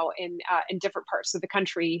now in different parts of the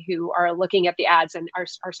country who are looking at the ads and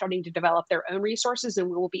are starting to develop their own resources, and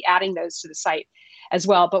we will be adding those to the site as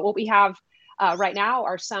well. But what we have right now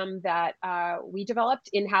are some that we developed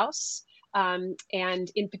in-house. And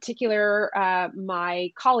in particular,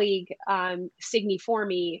 my colleague, Signe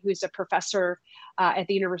Formy, who's a professor at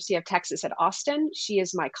the University of Texas at Austin, she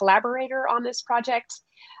is my collaborator on this project.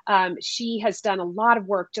 She has done a lot of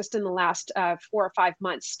work just in the last 4 or 5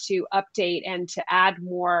 months to update and to add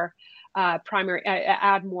more of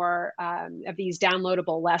these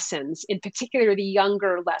downloadable lessons, in particular the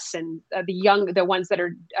younger lesson, the ones that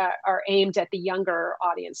are aimed at the younger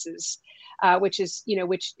audiences, which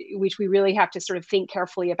we really have to sort of think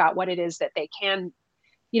carefully about what it is that they can,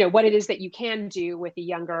 what it is that you can do with the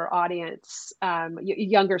younger audience,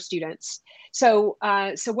 younger students. So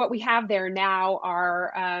what we have there now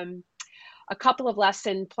are a couple of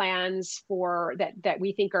lesson plans that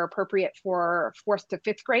we think are appropriate for 4th to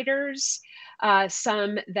 5th graders.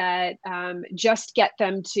 Some that just get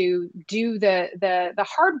them to do the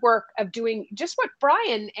hard work of doing just what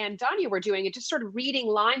Brian and Danya were doing, and just sort of reading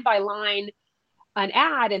line by line an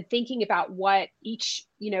ad and thinking about what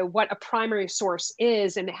a primary source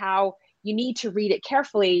is, and how you need to read it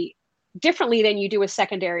carefully, differently than you do a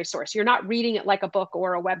secondary source. You're not reading it like a book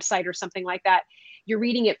or a website or something like that. You're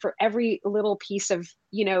reading it for every little piece of,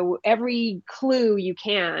 every clue you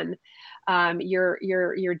can.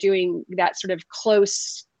 You're doing that sort of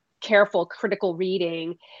close, careful, critical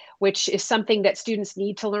reading, which is something that students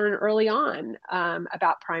need to learn early on,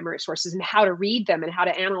 about primary sources and how to read them and how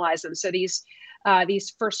to analyze them. So these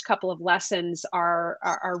first couple of lessons are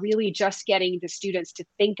really just getting the students to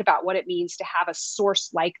think about what it means to have a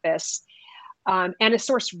source like this, and a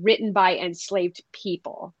source written by enslaved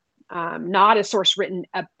people, not a source written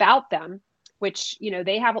about them, which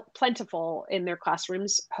they have plentiful in their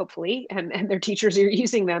classrooms, hopefully, and their teachers are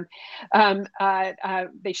using them.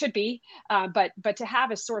 They should be, but to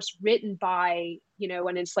have a source written by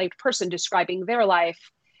an enslaved person describing their life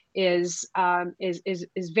is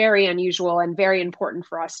very unusual and very important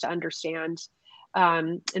for us to understand.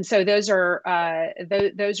 And so those are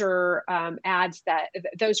ads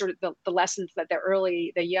those are the lessons that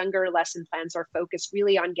the younger lesson plans are focused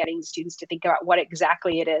really on getting students to think about what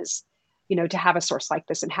exactly it is, to have a source like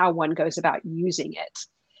this and how one goes about using it.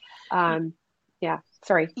 Yeah,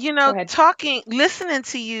 sorry. Go ahead. Listening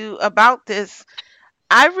to you about this,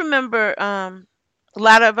 I remember a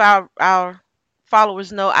lot of our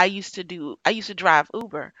followers know I used to drive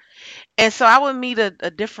Uber. And so I would meet a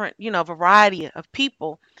different, variety of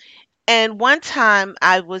people. And one time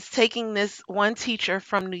I was taking this one teacher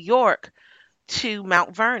from New York to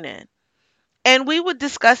Mount Vernon. And we would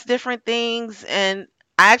discuss different things. And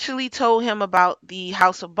I actually told him about the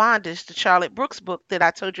House of Bondage, the Charlotte Brooks book that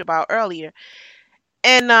I told you about earlier.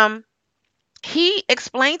 And he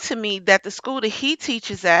explained to me that the school that he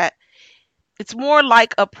teaches at, it's more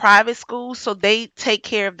like a private school, so they take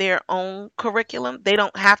care of their own curriculum. They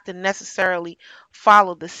don't have to necessarily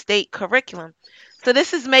follow the state curriculum. So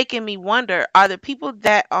this is making me wonder, are the people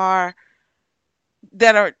that are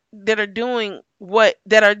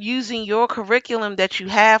using your curriculum that you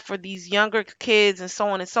have for these younger kids and so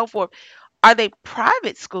on and so forth, are they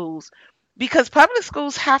private schools? Because public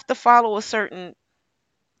schools have to follow a certain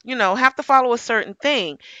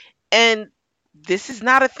thing. And this is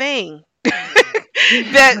not a thing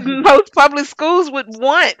that most public schools would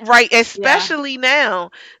want, right? Especially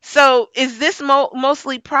now. So is this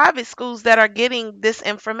mostly private schools that are getting this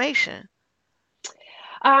information?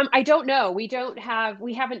 I don't know. We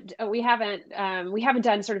haven't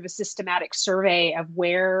done sort of a systematic survey of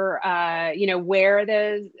where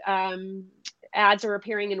the ads are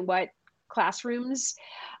appearing in what classrooms.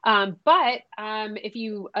 But if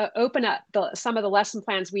you open up some of the lesson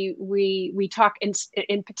plans, we talk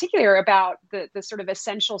in particular about the sort of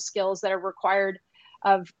essential skills that are required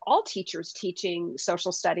of all teachers teaching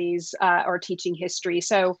social studies, or teaching history.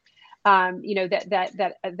 So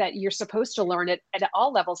that you're supposed to learn it at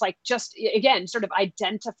all levels, like just again sort of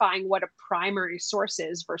identifying what a primary source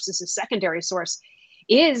is versus a secondary source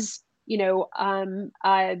is,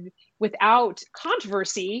 without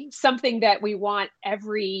controversy, something that we want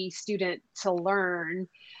every student to learn,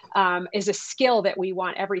 is a skill that we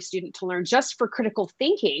want every student to learn just for critical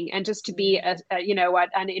thinking and just to be an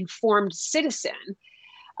informed citizen.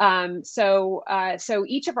 So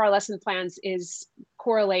each of our lesson plans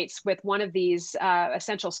correlates with one of these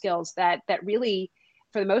essential skills that really,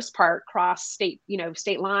 for the most part, cross state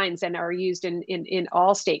lines and are used in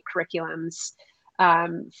all state curriculums.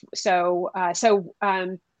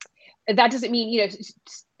 That doesn't mean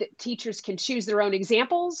teachers can choose their own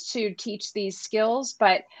examples to teach these skills,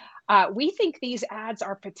 but we think these ads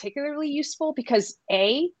are particularly useful because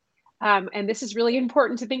and this is really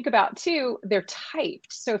important to think about too, they're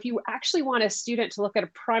typed. So if you actually want a student to look at a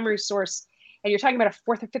primary source, and you're talking about a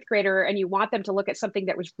fourth or fifth grader, and you want them to look at something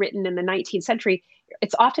that was written in the 19th century,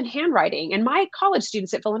 it's often handwriting. And my college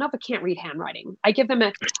students at Villanova can't read handwriting. I give them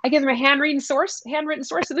a handwritten source, and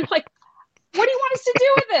they're like, "What do you want us to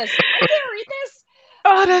do with this? I can't read this."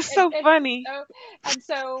 Oh, that's so funny.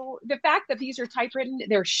 So the fact that these are typewritten,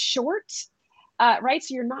 they're short. Right.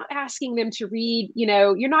 So you're not asking them to read,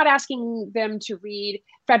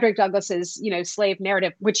 Frederick Douglass's, slave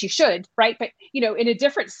narrative, which you should, right? But, in a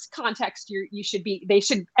different context,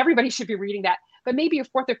 everybody should be reading that. But maybe a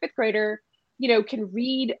fourth or fifth grader, can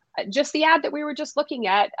read just the ad that we were just looking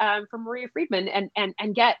at, from Maria Friedman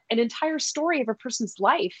and get an entire story of a person's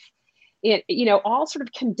life, all sort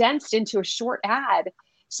of condensed into a short ad.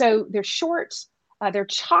 So they're short. They're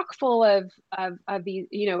chock full of these,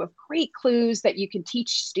 of great clues that you can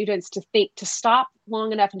teach students to stop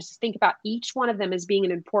long enough and just think about each one of them as being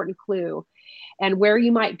an important clue, and where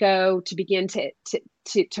you might go to begin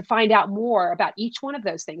to find out more about each one of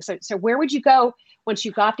those things. So where would you go once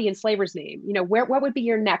you got the enslaver's name? What would be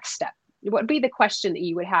your next step? what would be the question that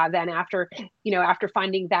you would have then after, after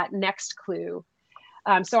finding that next clue?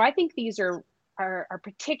 So I think these are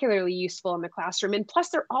particularly useful in the classroom. And plus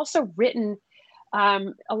they're also written,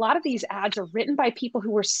 a lot of these ads are written by people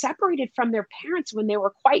who were separated from their parents when they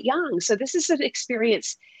were quite young. So this is an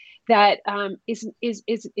experience that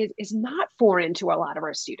is not foreign to a lot of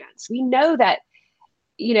our students. We know that,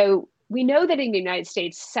 we know that in the United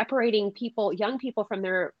States, separating young people from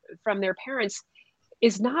their parents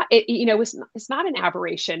is not, it's not an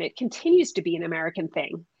aberration. It continues to be an American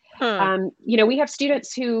thing. We have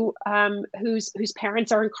students whose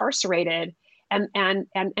parents are incarcerated, and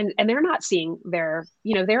they're not seeing their,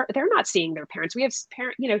 they're not seeing their parents. We have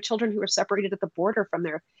children who are separated at the border from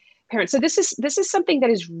their parents. So this is something that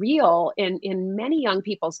is real in many young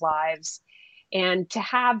people's lives. And to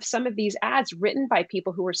have some of these ads written by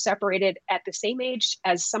people who were separated at the same age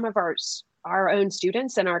as some of our own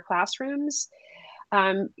students in our classrooms,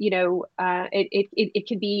 it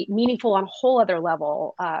can be meaningful on a whole other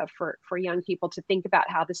level for young people to think about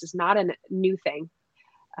how this is not a new thing.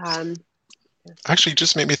 Actually,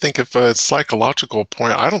 just made me think of a psychological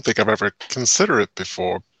point. I don't think I've ever considered it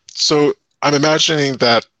before. So I'm imagining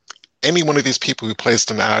that any one of these people who placed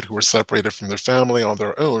an ad who were separated from their family on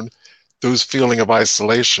their own, those feeling of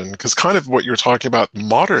isolation, because kind of what you're talking about,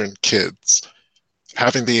 modern kids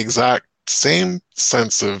having the exact same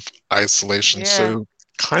sense of isolation. Yeah. So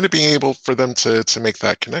kind of being able for them to make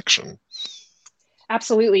that connection.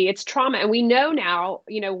 Absolutely. It's trauma. And we know now,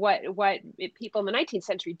 what people in the 19th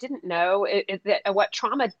century didn't know, that what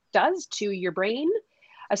trauma does to your brain,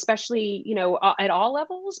 especially, at all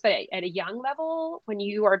levels, but at a young level, when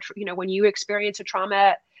you experience a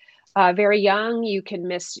trauma very young, you can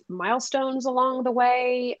miss milestones along the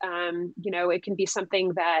way. It can be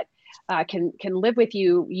something that can live with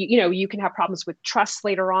you. You can have problems with trust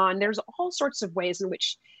later on. There's all sorts of ways in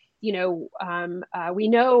which, we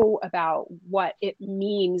know about what it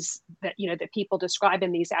means that, that people describe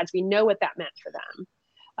in these ads. We know what that meant for them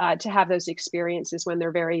to have those experiences when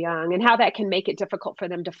they're very young, and how that can make it difficult for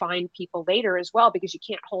them to find people later as well, because you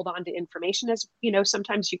can't hold on to information as,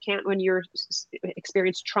 sometimes you can't when you're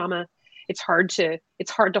experienced trauma. It's hard to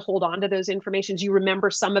hold on to those informations. You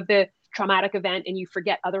remember some of the traumatic event and you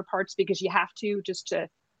forget other parts because you have to just to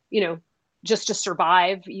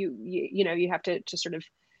survive. You have to sort of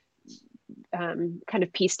kind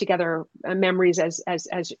of piece together memories as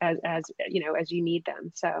you need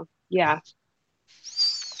them. So yeah.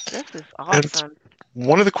 This is awesome. And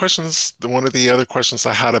one of the other questions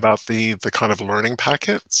I had about the kind of learning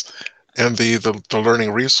packets and the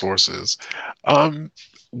learning resources,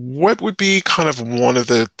 what would be kind of one of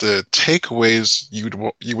the takeaways you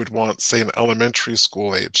would want, say, an elementary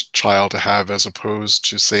school age child to have as opposed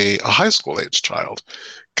to, say, a high school age child?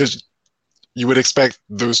 Because you would expect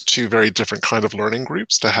those two very different kind of learning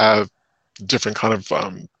groups to have different kind of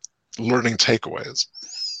learning takeaways.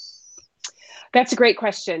 That's a great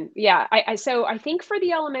question. Yeah, so I think for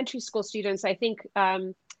the elementary school students, I think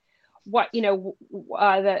for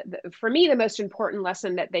me, the most important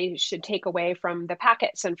lesson that they should take away from the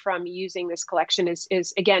packets and from using this collection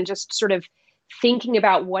is again, just sort of thinking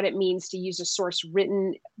about what it means to use a source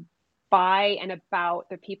written by and about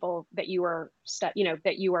the people that you are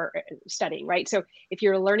studying, right? So if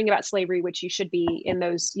you're learning about slavery, which you should be in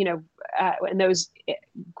those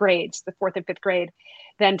grades, the 4th and 5th grade,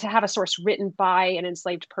 then to have a source written by an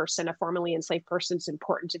enslaved person, a formerly enslaved person, is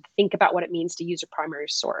important to think about what it means to use a primary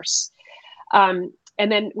source. And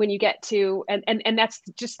then when you get to, and that's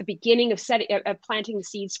just the beginning of planting the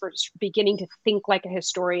seeds for beginning to think like a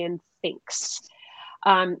historian thinks.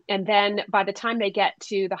 And then by the time they get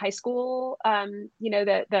to the high school,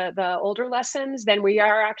 the older lessons, then we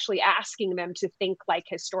are actually asking them to think like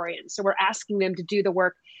historians. So we're asking them to do the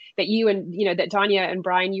work that you and, that Danya and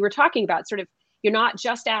Brian, you were talking about. Sort of, you're not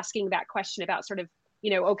just asking that question about sort of,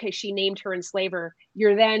 okay, she named her enslaver.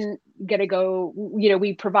 You're then going to go,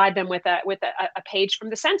 we provide them with a page from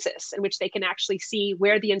the census in which they can actually see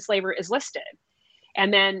where the enslaver is listed.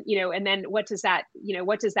 And then, what does that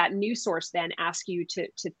new source then ask you to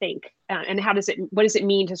think? And what does it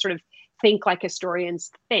mean to sort of think like historians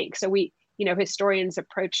think? So historians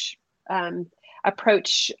approach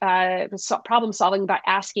problem solving by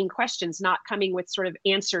asking questions, not coming with sort of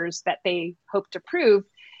answers that they hope to prove.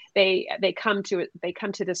 They come to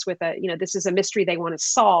this with this is a mystery they want to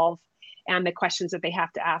solve, and the questions that they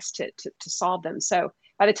have to ask to solve them. So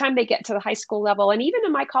by the time they get to the high school level, and even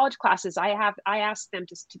in my college classes, I ask them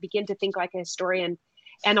to begin to think like a historian,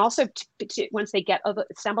 and also to once they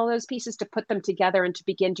assemble those pieces, to put them together and to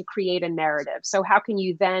begin to create a narrative. So how can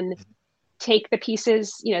you then take the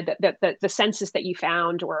pieces, the census that you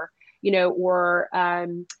found, or or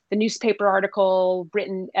the newspaper article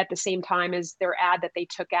written at the same time as their ad that they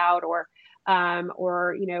took out, or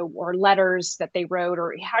letters that they wrote,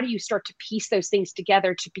 or how do you start to piece those things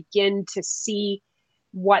together to begin to see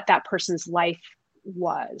what that person's life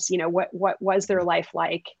was, what was their life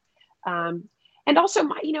like? And also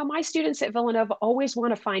my students at Villanova always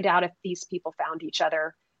want to find out if these people found each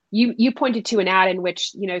other. You pointed to an ad in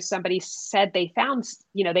which, somebody said they found,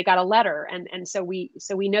 they got a letter. And so we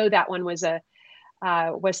know that one was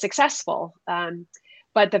successful.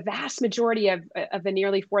 But the vast majority of the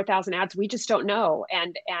nearly 4,000 ads, we just don't know.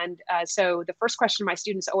 And so the first question my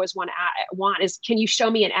students always want is, can you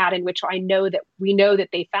show me an ad in which we know that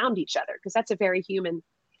they found each other? Because that's a very human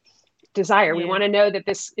desire. We want to know that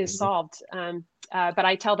this is solved. But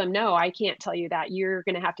I tell them, no, I can't tell you that. You're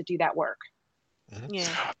going to have to do that work. Yeah.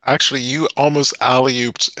 Actually, you almost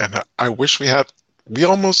alley-ooped, and I wish we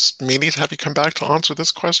almost may need to have you come back to answer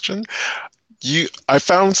this question. I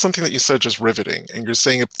found something that you said just riveting, and you're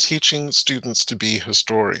saying of teaching students to be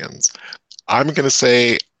historians. I'm going to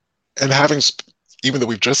say, and even though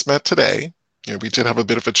we've just met today, we did have a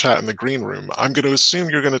bit of a chat in the green room, I'm going to assume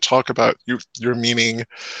you're going to talk about your meaning.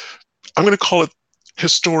 I'm going to call it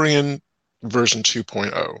historian version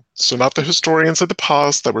 2.0. So not the historians of the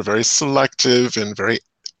past that were very selective and very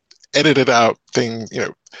edited out things.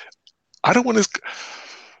 I don't want to.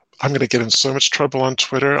 I'm going to get in so much trouble on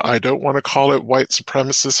Twitter. I don't want to call it white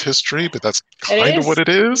supremacist history, but that's kind of what it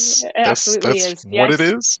is. It absolutely is. What it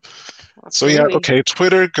is. Absolutely. So yeah, okay,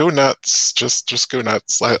 Twitter, go nuts. Just go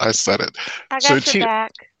nuts. I said it. I got your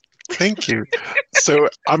back. Thank you. So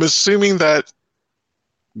I'm assuming that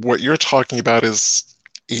what you're talking about is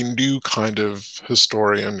a new kind of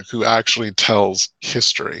historian who actually tells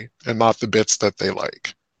history and not the bits that they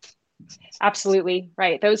like. Absolutely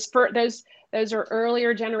right. Those are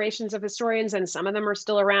earlier generations of historians, and some of them are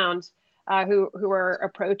still around, who are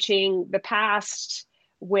approaching the past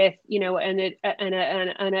with an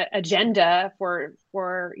agenda for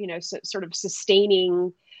sort of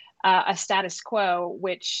sustaining a status quo,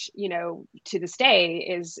 which to this day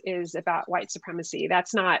is about white supremacy.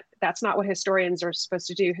 That's not what historians are supposed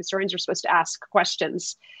to do. Historians are supposed to ask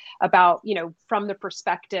questions about from the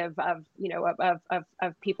perspective of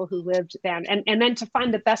people who lived then, and then to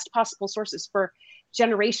find the best possible sources. For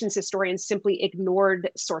generations, historians simply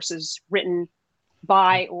ignored sources written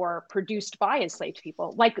by or produced by enslaved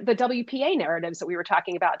people, like the WPA narratives that we were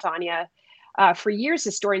talking about, Tanya. For years,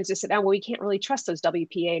 historians just said, "Oh, well, we can't really trust those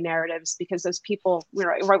WPA narratives because those people,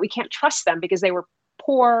 we can't trust them because they were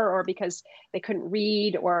poor, or because they couldn't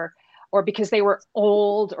read, or because they were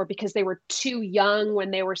old, or because they were too young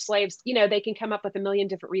when they were slaves." They can come up with a million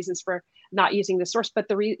different reasons for not using the source, but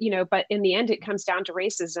but in the end, it comes down to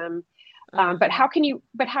racism. But how do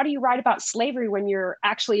you write about slavery when you're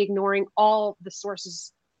actually ignoring all the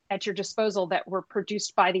sources at your disposal that were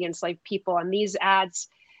produced by the enslaved people? And these ads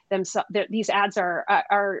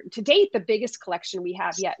are to date the biggest collection we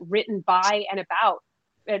have yet, written by and about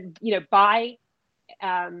by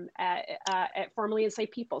formerly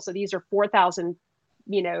enslaved people. So these are 4,000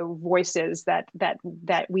 voices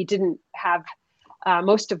that we didn't have,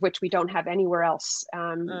 most of which we don't have anywhere else.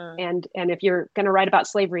 And if you're going to write about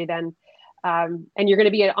slavery, then and you're going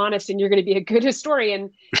to be honest and you're going to be a good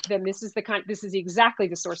historian, then this is exactly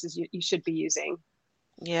the sources you should be using.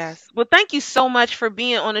 Yes. Well, thank you so much for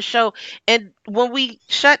being on the show. And when we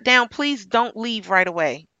shut down, please don't leave right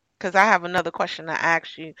away, because I have another question to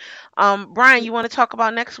ask you. Brian, you want to talk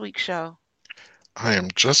about next week's show? I am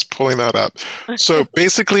just pulling that up. So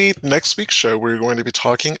basically, next week's show, we're going to be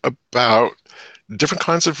talking about different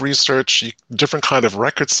kinds of research, different kind of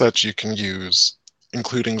record sets you can use,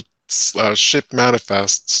 including ship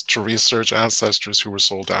manifests to research ancestors who were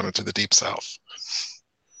sold down into the Deep South.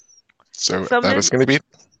 So that is going to be...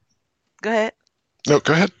 Go ahead. No,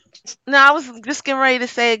 go ahead. No, I was just getting ready to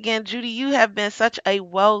say again, Judy, you have been such a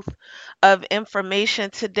wealth of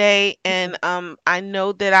information today, and I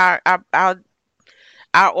know that our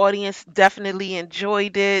audience definitely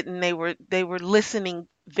enjoyed it, and they were listening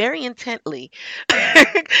very intently,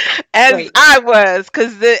 as Great. I was,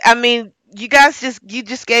 because you guys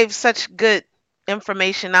just gave such good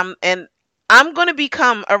information. I'm going to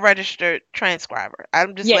become a registered transcriber.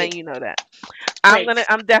 I'm just letting you know that.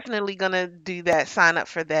 I'm definitely going to do that. Sign up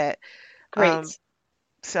for that. Great.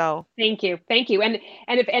 So thank you. And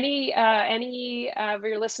if any of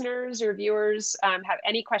your listeners or viewers have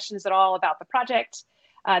any questions at all about the project,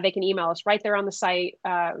 they can email us right there on the site.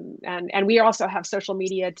 And we also have social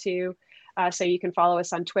media too. So you can follow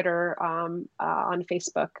us on Twitter, on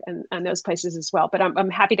Facebook, and those places as well. But I'm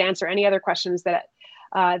happy to answer any other questions that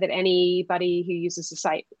that anybody who uses the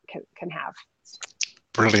site can have.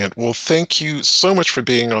 Brilliant. Well, thank you so much for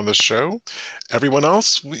being on the show. Everyone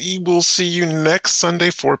else, we will see you next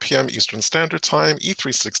Sunday, 4 p.m. Eastern Standard Time,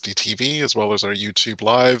 E360 TV, as well as our YouTube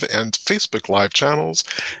Live and Facebook Live channels.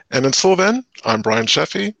 And until then, I'm Brian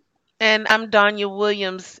Sheffy. And I'm Danya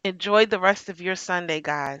Williams. Enjoy the rest of your Sunday,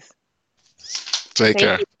 guys. Take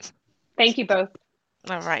care. Thank you both.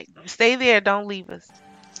 All right. Stay there. Don't leave us.